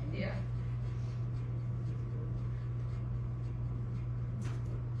 Yeah.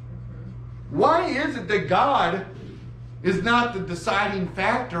 Why is it that God is not the deciding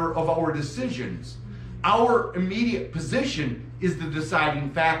factor of our decisions? Our immediate position is the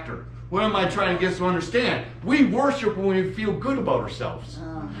deciding factor. What am I trying to get us to understand? We worship when we feel good about ourselves.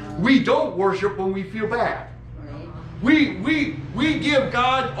 We don't worship when we feel bad. We give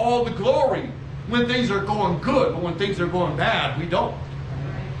God all the glory when things are going good, but when things are going bad, we don't.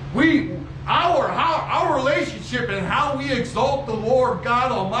 Our relationship and how we exalt the Lord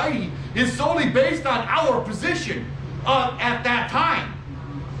God Almighty is solely based on our position at that time.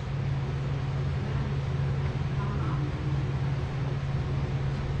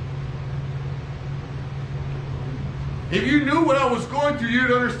 If you knew what I was going through,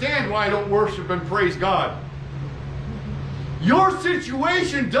 you'd understand why I don't worship and praise God. Your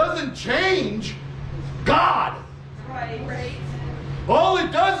situation doesn't change God. Right. Right. All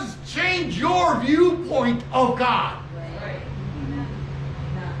it does is change your viewpoint of God. Right.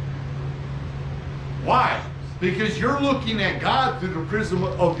 Why? Because you're looking at God through the prism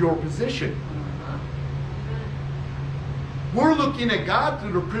of your position. We're looking at God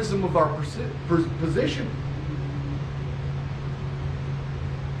through the prism of our position.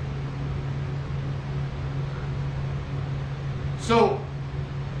 So,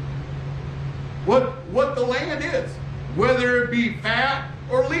 what the land is, whether it be fat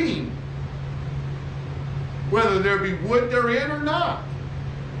or lean, whether there be wood therein or not,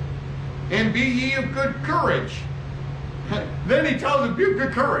 and be ye of good courage. Then he tells them, be of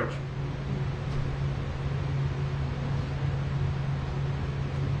good courage.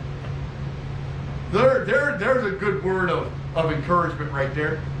 There's a good word of encouragement right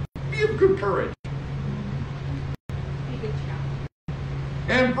there. Be of good courage.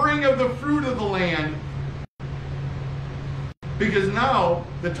 And bring of the fruit of the land. Because now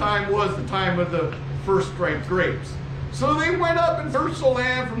the time was the time of the first ripe grapes. So they went up and searched the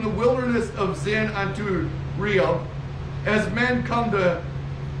land from the wilderness of Zin unto Rehob, as men come to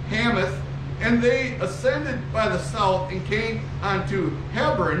Hamath, and they ascended by the south and came unto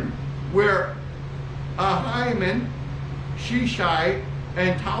Hebron, where Ahiman, Shishai,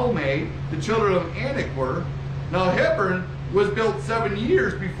 and Talmai, the children of Anak, were. Now Hebron was built 7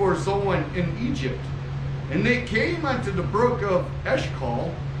 years before Zoan in Egypt. And they came unto the brook of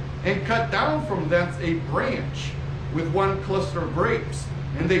Eshcol, and cut down from thence a branch with one cluster of grapes,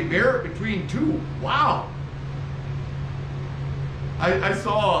 and they bear it between two. Wow! I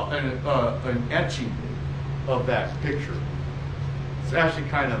saw an etching of that picture. It's actually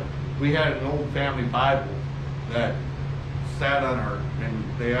kind of, we had an old family Bible that sat on our, and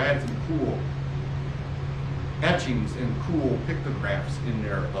I had some cool etchings and cool pictographs in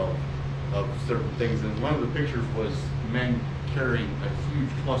there of certain things. And one of the pictures was men carrying a huge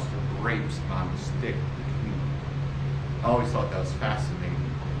cluster of grapes on a stick. I always thought that was fascinating.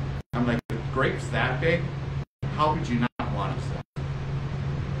 I'm like, the grapes that big? how could you not want us that?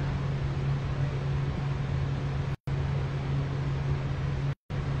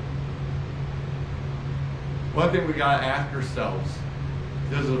 One thing we got to ask ourselves,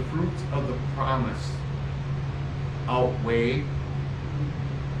 does the fruits of the promise outweigh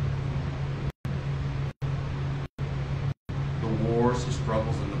the wars, the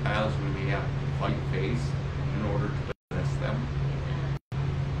struggles, and the battles we may have to fight, face in order to possess them?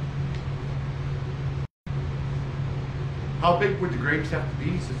 How big would the grapes have to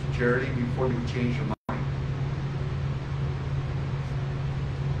be, Sister Charity, before they would change their mind?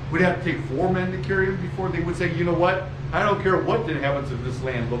 We'd have to take 4 men to carry them before they would say, you know what? I don't care what the inhabitants of this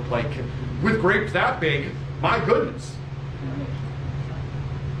land look like. With grapes that big, my goodness.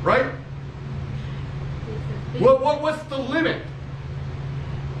 Right? Well, what's the limit?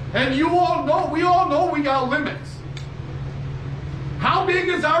 And you all know, we all know we got limits. How big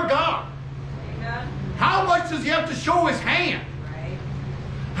is our God? How much does he have to show his hand?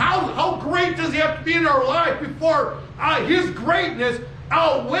 How great does he have to be in our life before his greatness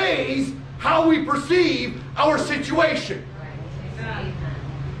outweighs how we perceive our situation?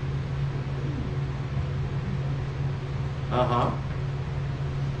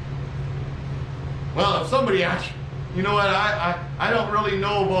 Well, if somebody asks, you know what, I don't really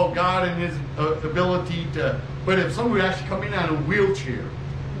know about God and his ability to, but if somebody actually come in on a wheelchair,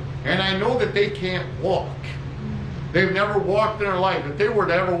 and I know that they can't walk, they've never walked in their life, if they were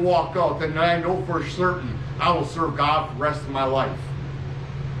to ever walk out, then I know for certain I will serve God for the rest of my life.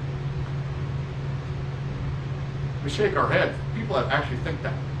 We shake our heads. People that actually think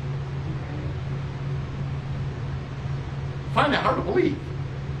that. Find it hard to believe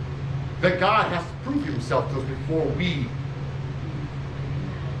that God has to prove himself to us before we.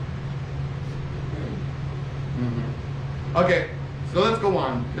 Okay, so let's go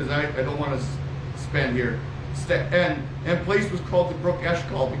on, because I don't want to spend here. And place was called the brook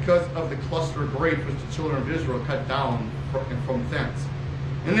Eshcol because of the cluster of grapes which the children of Israel cut down from thence.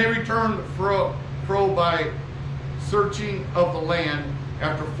 And they returned fro by searching of the land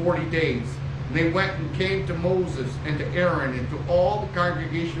after 40 days. And they went and came to Moses and to Aaron and to all the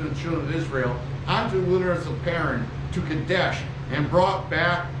congregation of the children of Israel unto the wilderness of Paran to Kadesh, and brought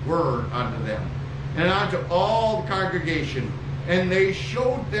back word unto them and unto all the congregation, and they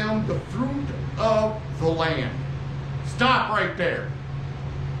showed them the fruit of the land. Stop right there.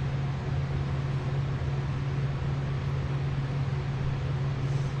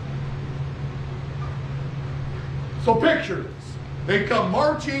 So picture this. They come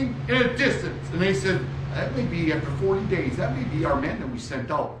marching in a distance, and they said, that may be after 40 days, that may be our men that we sent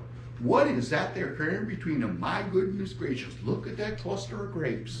out. What is that they're carrying between them? My goodness gracious, look at that cluster of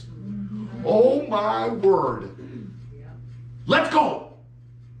grapes. Oh my word. Let's go.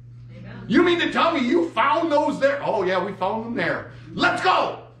 You mean to tell me you found those there? Oh yeah, we found them there. Let's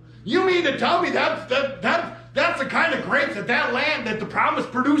go. You mean to tell me that's the kind of grapes that land that the promise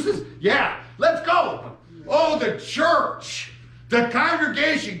produces? Yeah, let's go. Oh, the church, the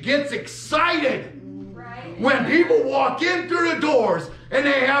congregation gets excited when people walk in through the doors and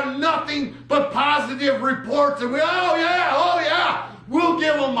they have nothing but positive reports. And oh yeah, we'll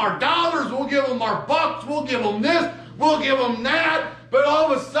give them our dollars, we'll give them our bucks, we'll give them this, we'll give them that. But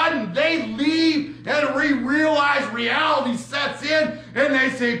all of a sudden they leave and realize reality sets in, and they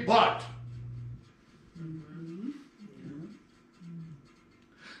say, but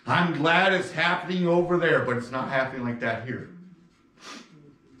I'm glad it's happening over there, but it's not happening like that here.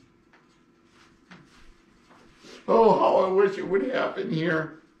 Oh, how I wish it would happen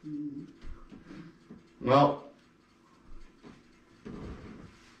here. Well,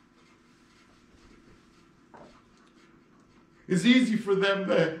 it's easy for them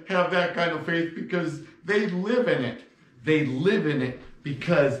to have that kind of faith because they live in it. They live in it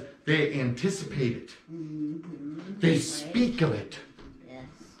because they anticipate it. They speak of it.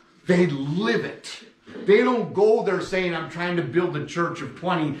 They live it. They don't go there saying, I'm trying to build a church of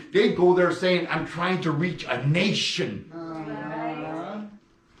 20. They go there saying, I'm trying to reach a nation. Amen.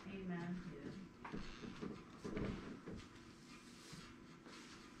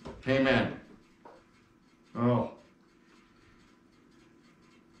 Amen. Oh.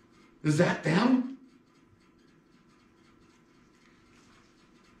 Is that them?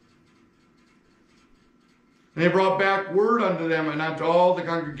 And they brought back word unto them and unto all the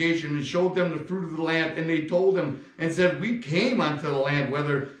congregation, and showed them the fruit of the land. And they told them and said, we came unto the land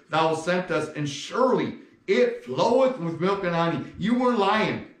whither thou sent us, and surely it floweth with milk and honey. You were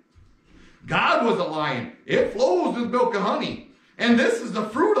lying. God was a lion. It flows with milk and honey. And this is the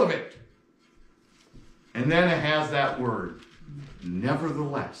fruit of it. And then it has that word,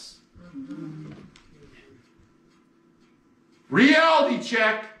 nevertheless. Reality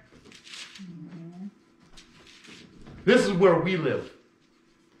check. This is where we live.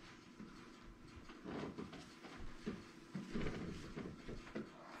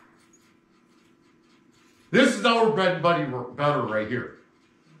 This is our bread and butter right here.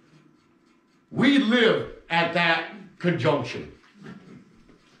 We live at that conjunction.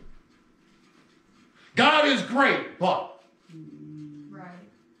 God is great, but Right.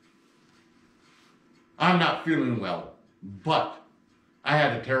 I'm not feeling well. But I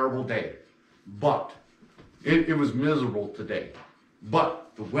had a terrible day. But it was miserable today.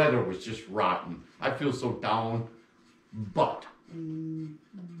 But the weather was just rotten. I feel so down. But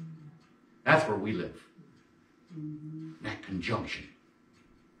that's where we live. That conjunction.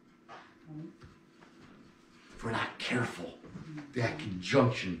 If we're not careful, that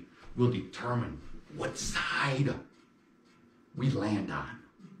conjunction will determine what side we land on.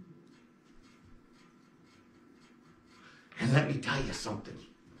 And let me tell you something.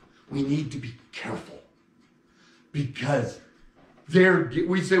 We need to be careful. Because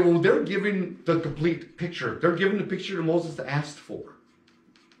we say, well, they're giving the complete picture. They're giving the picture that Moses asked for.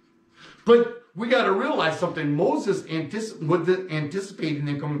 But we got to realize something. Moses was anticipating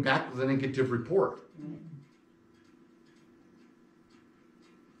them coming back with a negative report.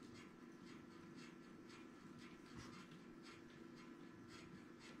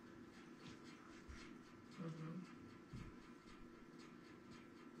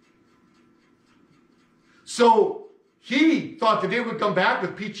 So he thought that they would come back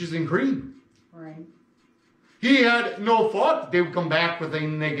with peaches and cream. Right. He had no thought that they would come back with a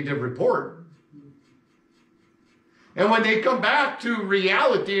negative report. And when they come back to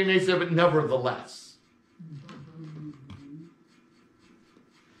reality and they said, but nevertheless.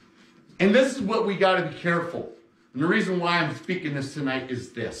 And this is what we got to be careful. And the reason why I'm speaking this tonight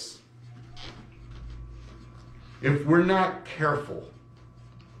is this. If we're not careful,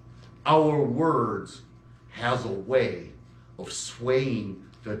 our words has a way of swaying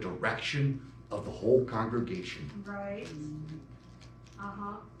the direction of the whole congregation. Right.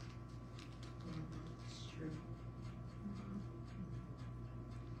 Uh-huh. It's true.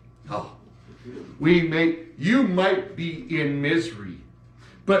 Oh, you might be in misery,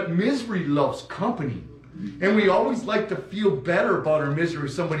 but misery loves company. And we always like to feel better about our misery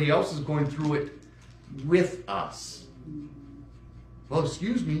if somebody else is going through it with us. Well,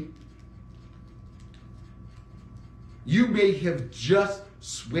 excuse me. You may have just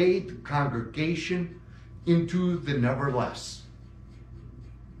swayed the congregation into the nevertheless.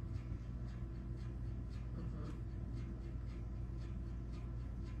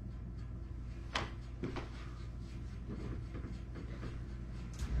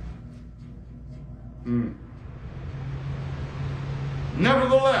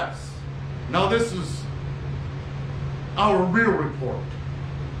 Nevertheless, now this is our real report.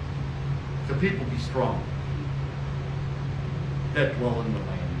 The people be strong that dwell in the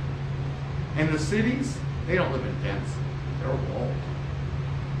land. And the cities, they don't live in tents. They're walled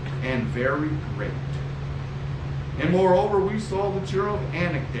and very great. And moreover, we saw the children of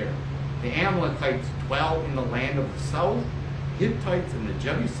Anak there. The Amalekites dwell in the land of the south. Hittites and the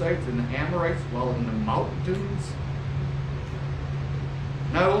Jebusites and the Amorites dwell in the mountains.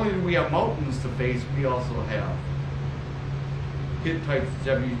 Not only do we have mountains to face, we also have Hittites,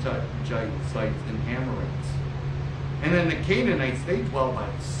 Jebusites, and Amorites. And then the Canaanites, they dwell by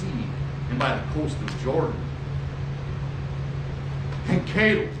the sea and by the coast of Jordan. And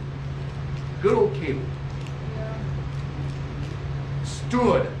Caleb, good old Caleb,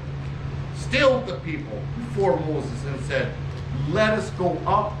 stilled the people before Moses and said, let us go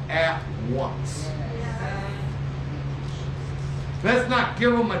up at once. Let's not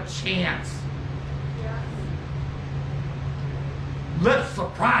give them a chance. Let's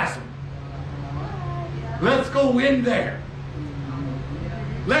surprise them. Let's go in there.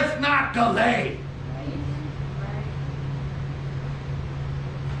 Let's not delay.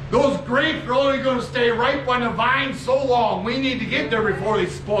 Those grapes are only going to stay ripe on the vine so long. We need to get there before they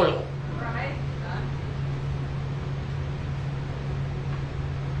spoil. Right.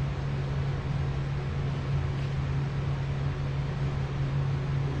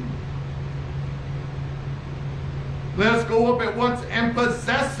 Let's go up at once and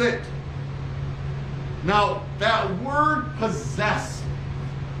possess it. Now, that word possess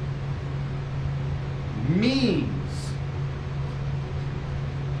means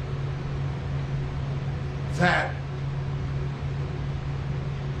that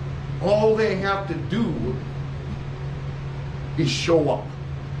all they have to do is show up.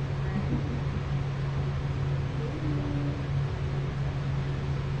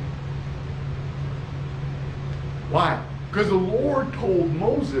 Why? Because the Lord told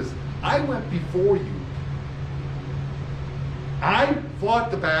Moses, I went before you. I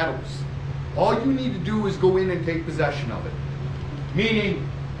fought the battles. All you need to do is go in and take possession of it. Meaning,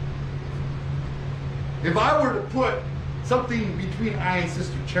 if I were to put something between I and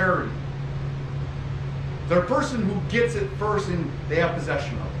Sister Charity, the person who gets it first and they have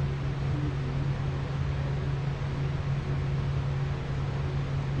possession of it.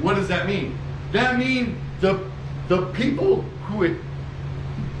 What does that mean? That means the people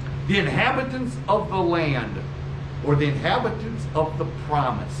the inhabitants of the land, or the inhabitants of the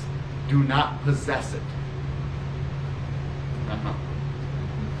promise, do not possess it.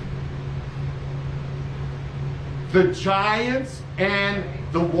 The giants and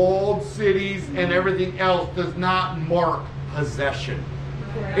the walled cities and everything else does not mark possession.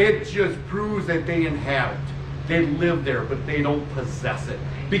 It just proves that they inhabit. They live there, but they don't possess it.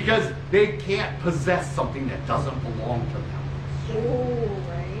 Because they can't possess something that doesn't belong to them. Oh,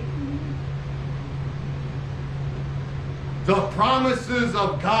 right. The promises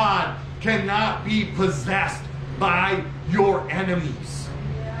of God cannot be possessed by your enemies,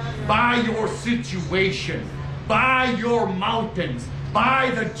 by your situation, by your mountains,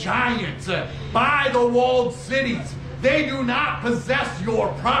 by the giants, by the walled cities. They do not possess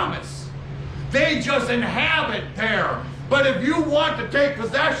your promise. They just inhabit there. But if you want to take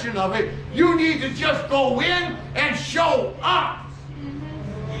possession of it, you need to just go in and show up.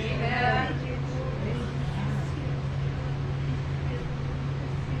 Amen.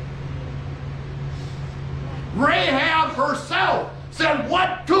 Rahab herself said,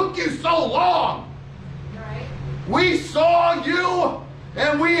 what took you so long? Right. We saw you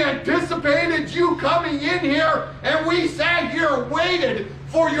and we anticipated you coming in here, and we sat here and waited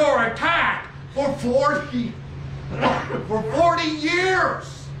for your attack for 40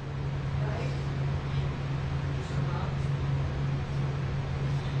 years.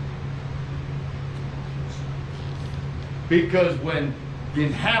 Because when the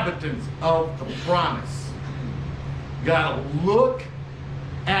inhabitants of the promise got to look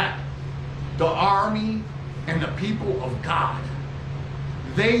at the army and the people of God,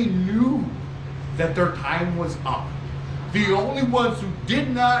 they knew that their time was up. The only ones who did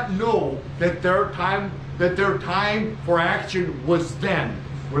not know that their time for action was then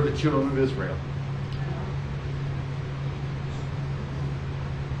were the children of Israel.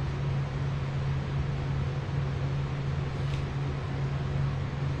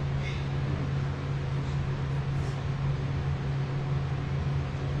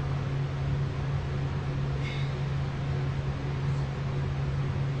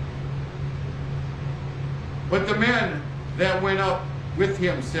 But the men that went up with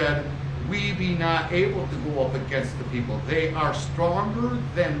him said, we be not able to go up against the people. They are stronger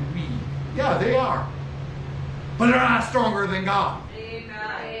than we. Yeah, they are. But they're not stronger than God.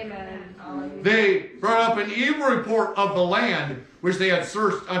 Amen. Amen. They brought up an evil report of the land, which they had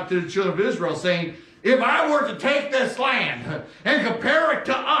searched unto the children of Israel, saying, if I were to take this land and compare it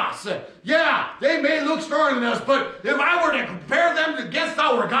to us, yeah, they may look stronger than us, but if I were to compare them against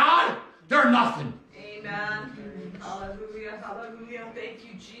our God, they're nothing. Amen. Hallelujah. Hallelujah. Thank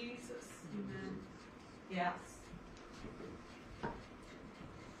you, Jesus. Amen. Yes.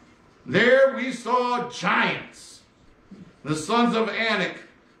 There we saw giants, the sons of Anak,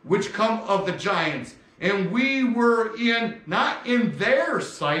 which come of the giants. And we were not in their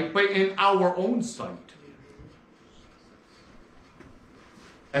sight, but in our own sight,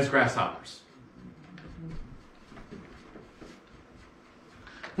 as grasshoppers.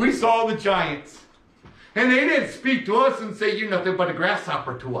 We saw the giants. And they didn't speak to us and say, you're nothing but a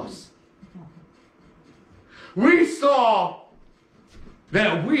grasshopper to us. We saw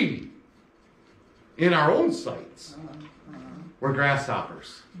that we, in our own sights, were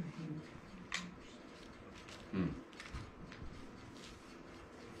grasshoppers.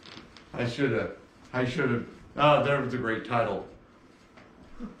 I should have, there was a great title.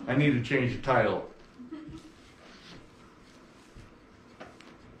 I need to change the title.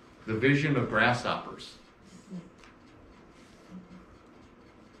 The Vision of Grasshoppers.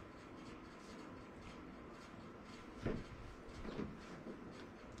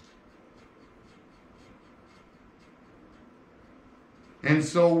 And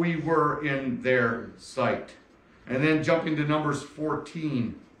so we were in their sight. And then jumping to Numbers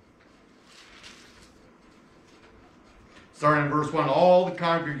 14. Starting in verse 1, all the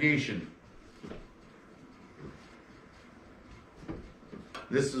congregation.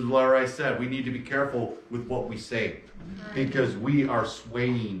 This is where I said we need to be careful with what we say, because we are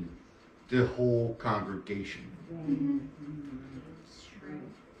swaying the whole congregation.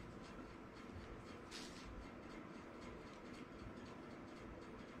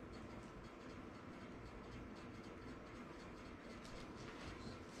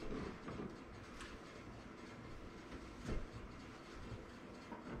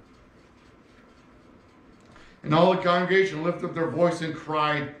 And all the congregation lifted up their voice and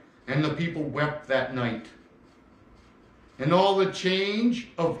cried, and the people wept that night. And all the change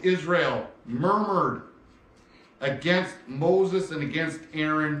of Israel murmured against Moses and against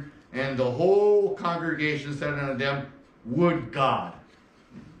Aaron, and the whole congregation said unto them, Would God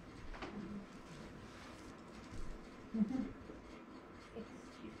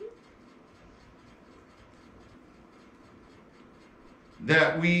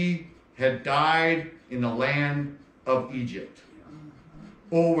that we had died in the land of Egypt.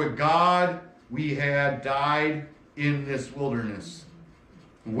 Oh, with God we had died in this wilderness.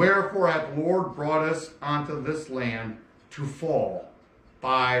 Wherefore hath the Lord brought us unto this land to fall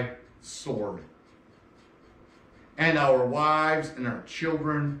by sword. And our wives and our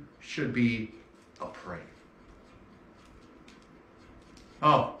children should be a prey.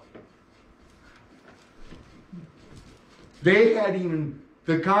 Oh. They had even,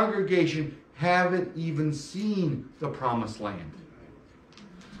 the congregation haven't even seen the promised land.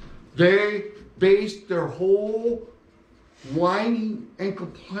 They based their whole whining and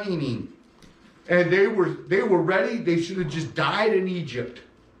complaining, and they were ready. They should have just died in Egypt.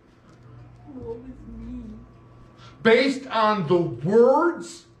 Based on the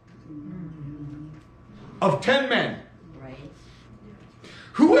words of 10 men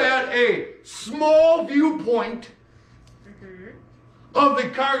who had a small viewpoint of the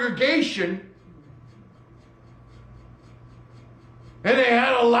congregation, and they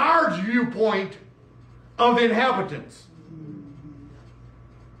had a large viewpoint of the inhabitants.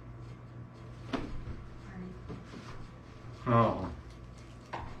 Oh.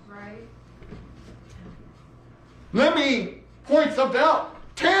 Right. Let me point something out.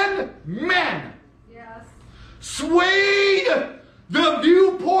 10 men Yes. swayed the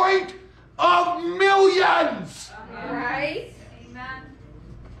viewpoint of millions. Right. Amen.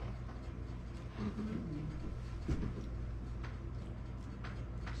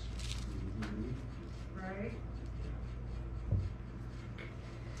 Right.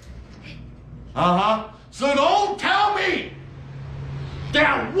 So don't tell me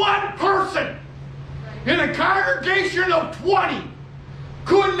that one person in a congregation of 20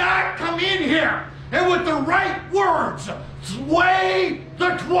 could not come in here and with the right words sway the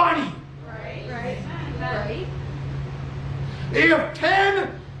 20. Right. Right. Right. If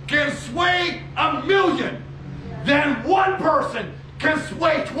 10 can sway a million, then one person can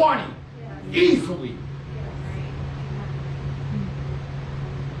sway 20 easily.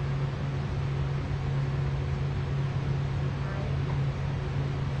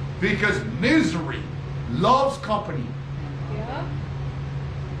 Because misery loves company. Yeah.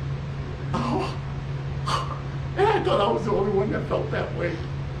 Oh, and I thought I was the only one that felt that way.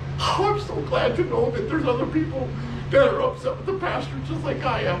 Oh, I'm so glad to know that there's other people that are upset with the pastor just like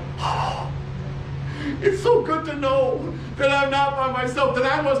I am. Oh, it's so good to know that I'm not by myself, that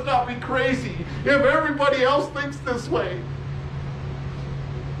I must not be crazy if everybody else thinks this way.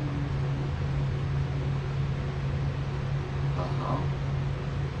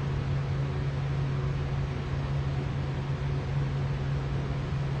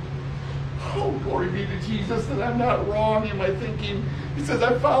 Oh, glory be to Jesus that I'm not wrong in my thinking. He says,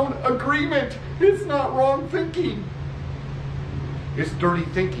 I found agreement. It's not wrong thinking. It's dirty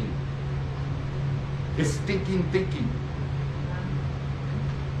thinking. It's stinking thinking.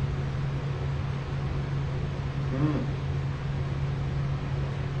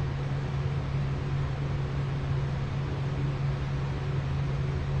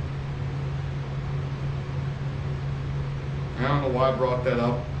 I don't know why I brought that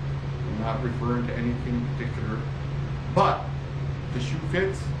up. I'm not referring to anything particular. But the shoe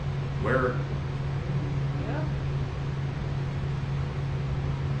fits, wear it. Yeah.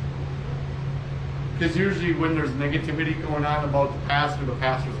 Because usually when there's negativity going on about the pastor's the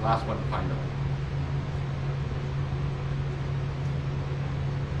last one to find out.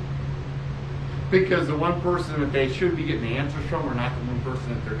 Because the one person that they should be getting the answers from are not the one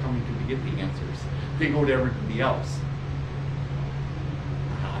person that they're coming to get the answers. They go to everybody else.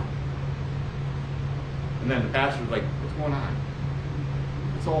 And then the pastor's like, what's going on?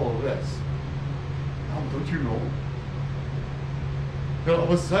 What's all of this? Oh, don't you know? And all of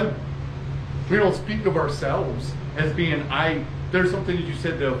a sudden, we don't speak of ourselves as being, there's something that you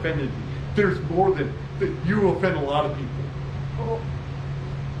said that offended me. There's more that you offend a lot of people. Oh.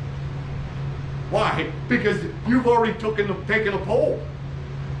 Why? Because you've already taken a poll.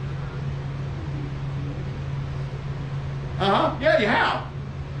 Yeah, you have.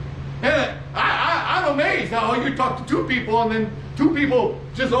 And I'm amazed how you talk to two people and then two people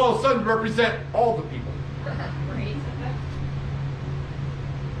just all of a sudden represent all the people. Right.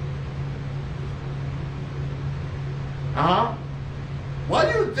 Uh-huh.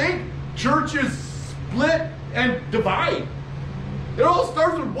 Why do you think churches split and divide? It all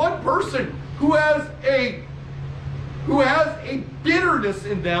starts with one person who has a bitterness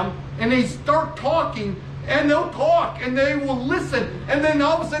in them, and they start talking, and they'll talk, and they will listen, and then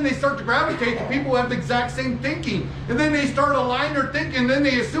all of a sudden they start to gravitate to people who have the exact same thinking, and then they start aligning their thinking, and then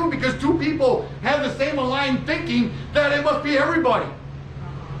they assume because two people have the same aligned thinking that it must be everybody.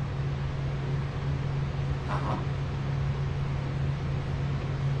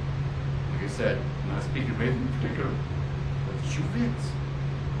 Like I said, I'm not speaking of anything in particular, but the shoe fits.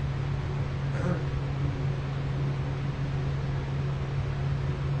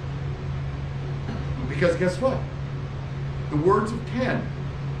 Because guess what? The words of 10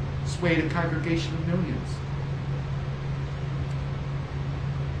 swayed a congregation of millions.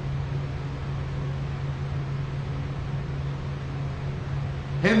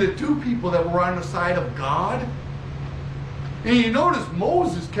 And the two people that were on the side of God, and you notice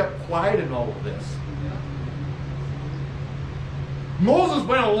Moses kept quiet in all of this. Moses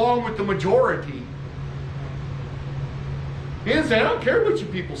went along with the majority. He didn't say, I don't care what you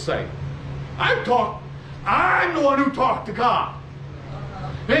people say. I'm the one who talked to God.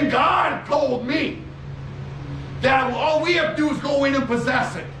 And God told me that all we have to do is go in and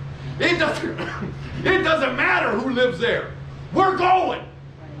possess it. It doesn't matter who lives there. We're going.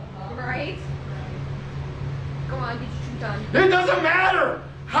 Right? Go on, get your shoe done. It doesn't matter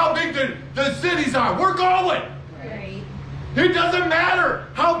how big the cities are. We're going. Right. It doesn't matter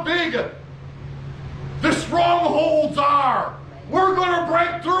how big the strongholds are. We're going to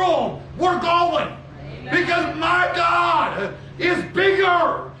break through them. We're going. Because my God is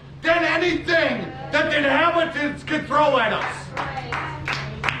bigger than anything that the inhabitants can throw at us.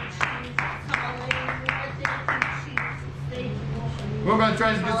 We're going to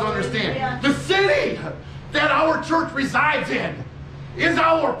try to get to understand. The city that our church resides in is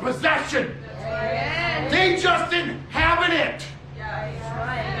our possession. They just inhabit it.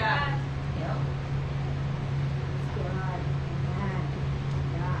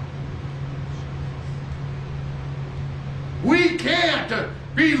 We can't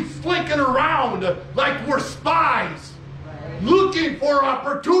be slinking around like we're spies, looking for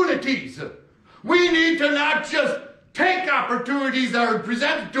opportunities. We need to not just take opportunities that are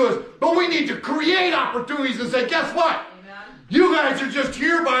presented to us, but we need to create opportunities and say, guess what? You guys are just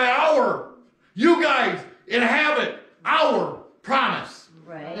here by you guys inhabit our promise.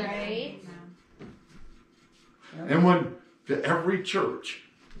 Right. And when every church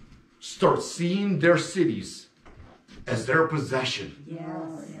starts seeing their cities as their possession, Yes.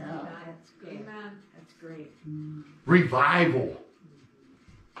 That's good. Amen. That's great. revival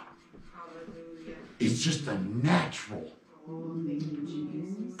Hallelujah. is just a natural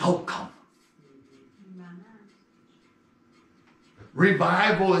outcome.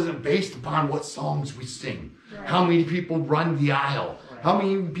 Revival isn't based upon what songs we sing, how many people run the aisle, how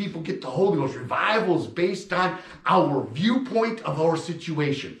many people get the Holy Ghost. Revival is based on our viewpoint of our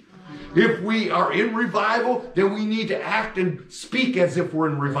situation. If we are in revival, then we need to act and speak as if we're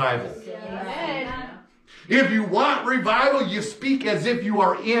in revival. Amen. If you want revival, you speak as if you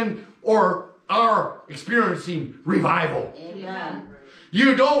are in or are experiencing revival. Amen.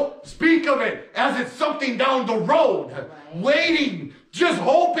 You don't speak of it as it's something down the road, waiting, just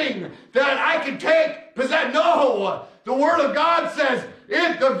hoping that I can take possession. No, the Word of God says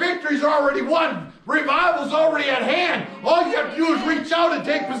the victory's already won. Revival's already at hand. All you have to do is reach out and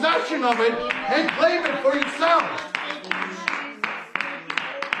take possession of it and claim it for yourself.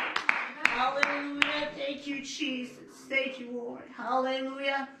 Hallelujah. Thank you, Jesus. Thank you, Lord.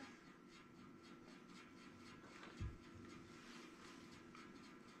 Hallelujah.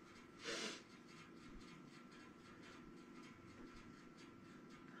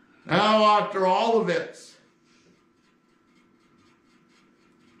 Now, after all of this,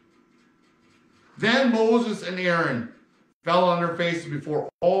 then Moses and Aaron fell on their faces before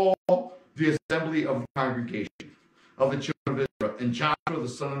all the assembly of the congregation of the children of Israel. And Joshua the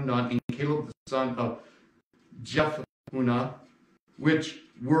son of Nun and Caleb the son of Jephunneh, which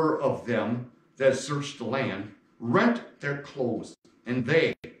were of them that searched the land, rent their clothes, and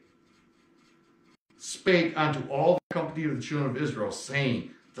they spake unto all the company of the children of Israel,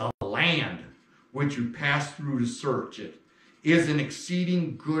 saying, the land which you pass through to search it is an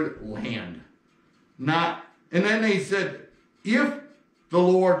exceeding good land. And then they said, if the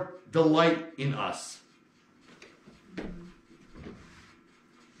Lord delight in us.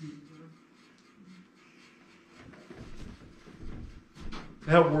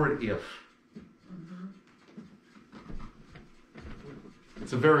 That word if.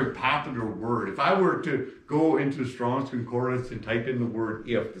 It's a very popular word. If I were to go into Strong's Concordance and type in the word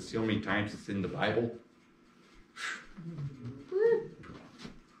if to see how many times it's in the Bible,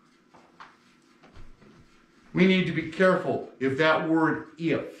 we need to be careful if that word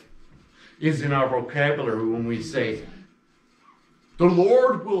if is in our vocabulary when we say, the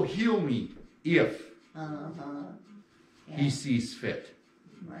Lord will heal me if He sees fit.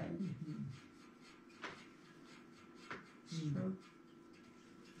 Right. True.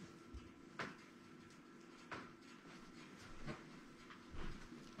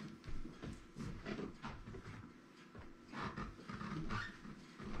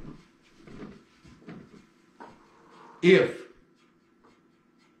 If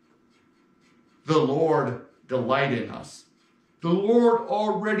the Lord delight in us. The Lord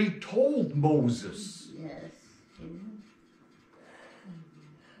already told Moses. Yes. Amen.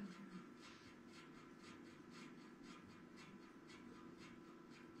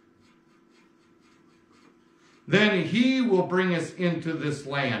 Then He will bring us into this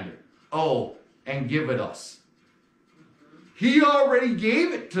land. Oh, and give it us. He already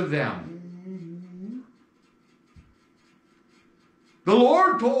gave it to them. The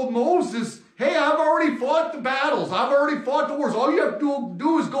Lord told Moses, hey, I've already fought the battles. I've already fought the wars. All you have to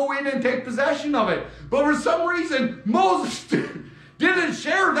do is go in and take possession of it. But for some reason, Moses didn't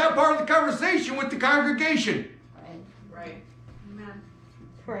share that part of the conversation with the congregation. Right. Amen.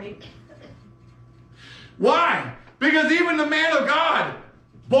 Right. Why? Because even the man of God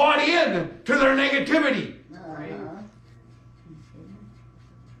bought in to their negativity.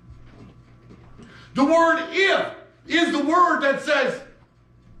 The word if is the word that says,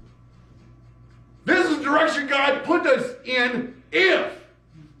 this is the direction God put us in if.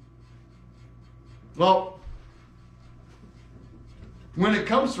 Well, when it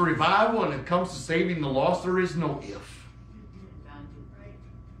comes to revival and it comes to saving the lost, there is no if.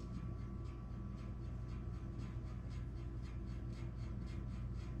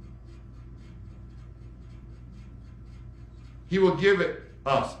 He will give it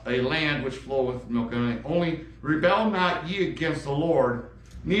us a land which floweth with milk and honey. Only rebel not ye against the Lord,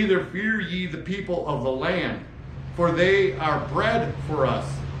 neither fear ye the people of the land, for they are bread for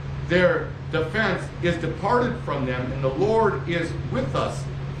us. Their defense is departed from them, and the Lord is with us.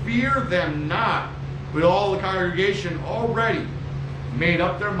 Fear them not. But all the congregation already made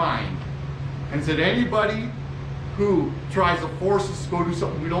up their mind and said, anybody who tries to force us to go do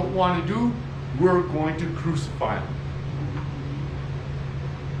something we don't want to do, we're going to crucify them.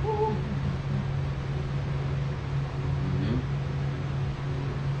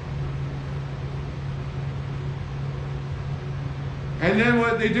 And then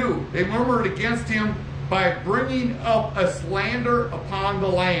what did they do? They murmured against him by bringing up a slander upon the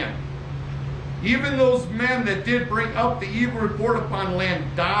land. Even those men that did bring up the evil report upon the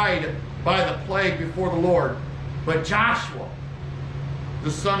land died by the plague before the Lord. But Joshua,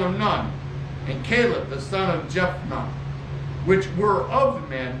 the son of Nun, and Caleb, the son of Jephunneh, which were of the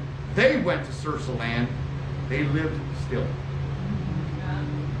men, they went to search the land. They lived still.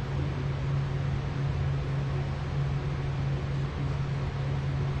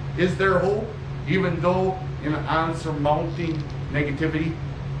 Is there hope, even though in unsurmounting negativity,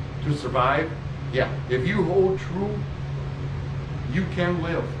 to survive? Yeah. If you hold true, you can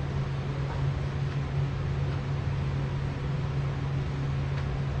live.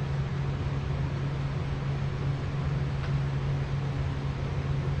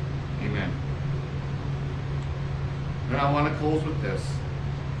 Amen. And I want to close with this.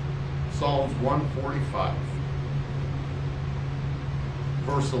 Psalms 145.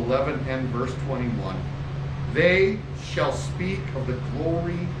 Verse 11 and verse 21. They shall speak of the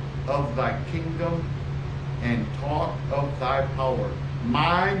glory of thy kingdom and talk of thy power.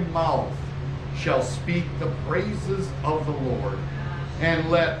 My mouth shall speak the praises of the Lord,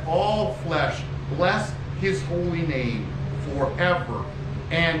 and let all flesh bless his holy name forever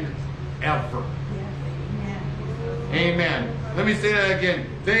and ever. Amen. Let me say that again.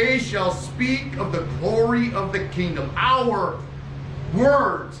 They shall speak of the glory of the kingdom. Our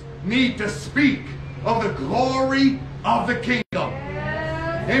words need to speak of the glory of the kingdom.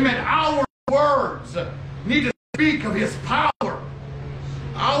 Amen. Our words need to speak of his power.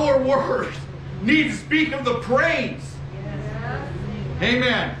 Our words need to speak of the praise.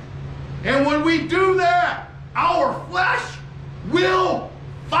 Amen. And when we do that, our flesh will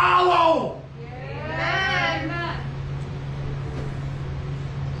follow. Amen.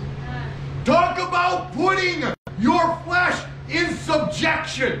 Talk about putting your flesh in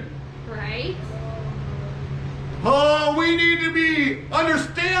subjection. Right? Oh, we need to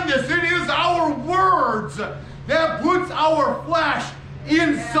understand this. It is our words that puts our flesh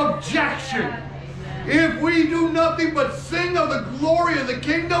in subjection. If we do nothing but sing of the glory of the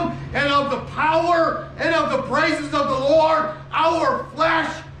kingdom and of the power and of the praises of the Lord, our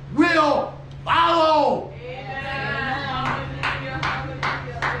flesh will follow.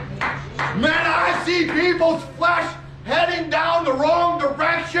 When I see people's flesh heading down the wrong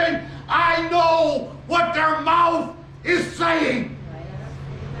direction, I know what their mouth is saying.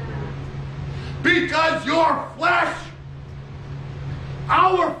 Because your flesh,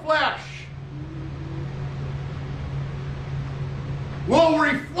 our flesh, will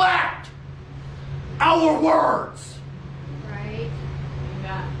reflect our words. Right.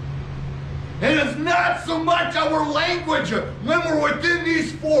 And it's not so much our language when we're within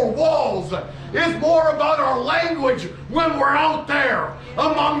these four walls. It's more about our language when we're out there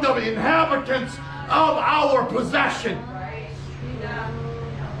among the inhabitants of our possession.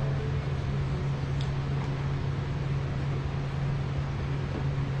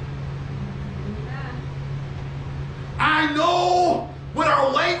 I know what our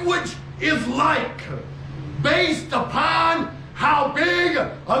language is like based upon how big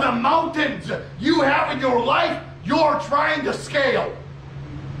of the mountains you have in your life you're trying to scale.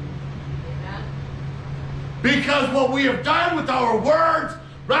 Because what we have done with our words,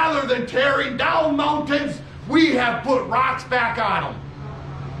 rather than tearing down mountains, we have put rocks back on them.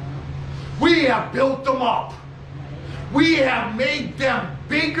 We have built them up. We have made them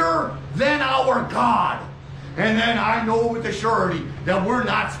bigger than our God. And then I know with a surety that we're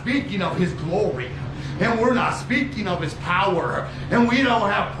not speaking of His glory. And we're not speaking of His power. And we don't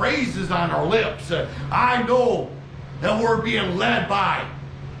have praises on our lips. I know that we're being led by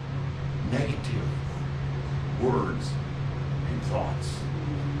negative words and thoughts.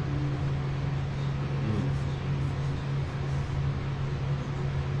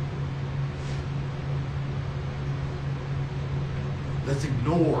 Let's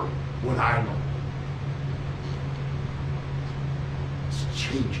ignore what I know. Let's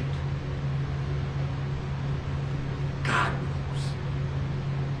change it. God knows.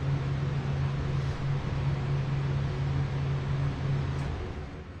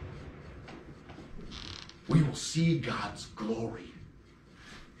 We will see God's glory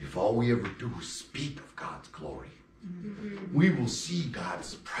if all we ever do is speak of God's glory. We will see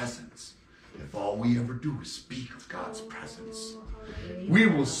God's presence if all we ever do is speak of God's presence. We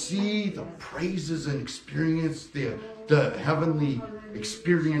will see the praises and experience the heavenly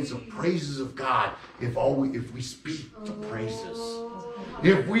experience of praises of God if we speak the praises.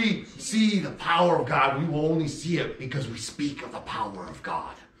 If we see the power of God, we will only see it because we speak of the power of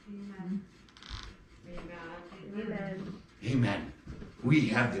God. Amen. Amen. We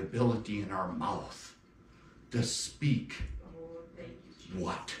have the ability in our mouth to speak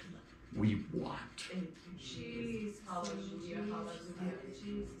what we want. Jesus. Hallelujah. Hallelujah.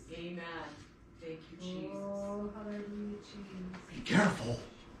 Jesus. Amen. Thank you, Jesus. Oh, hallelujah, Jesus. Be careful.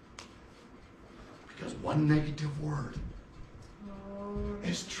 Because one negative word,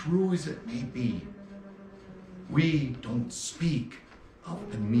 as true as it may be, we don't speak of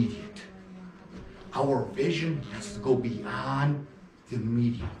immediate. Our vision has to go beyond the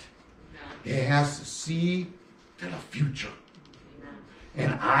immediate. It has to see to the future.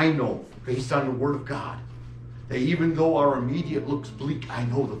 And I know, based on the Word of God, that even though our immediate looks bleak, I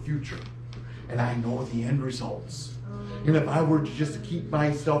know the future. And I know the end results. And if I were to just keep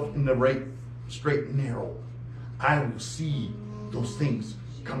myself in the right, straight and narrow, I will see those things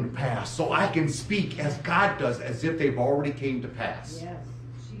come to pass. So I can speak as God does, as if they've already came to pass. Yes.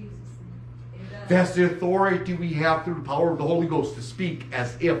 That's the authority we have through the power of the Holy Ghost to speak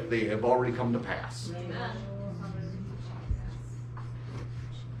as if they have already come to pass. Amen.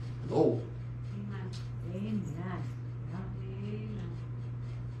 Hello? Amen.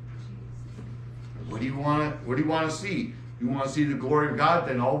 What do you want to see? You want to see the glory of God?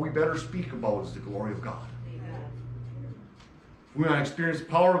 Then all we better speak about is the glory of God. If we want to experience the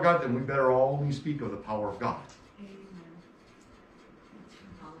power of God, then we better only speak of the power of God.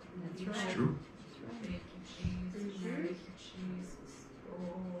 It's true. Thank you, Jesus. Thank you, Jesus.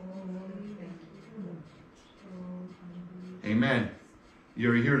 Amen. You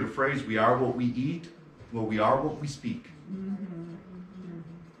ever hear the phrase, we are what we eat? Well, we are what we speak.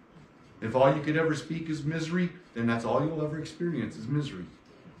 If all you could ever speak is misery, then that's all you'll ever experience is misery.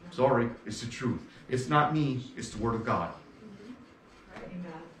 Sorry, it's the truth. It's not me, it's the Word of God.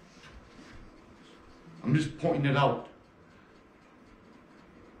 I'm just pointing it out.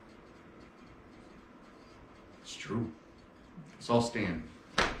 It's true. Let's all stand.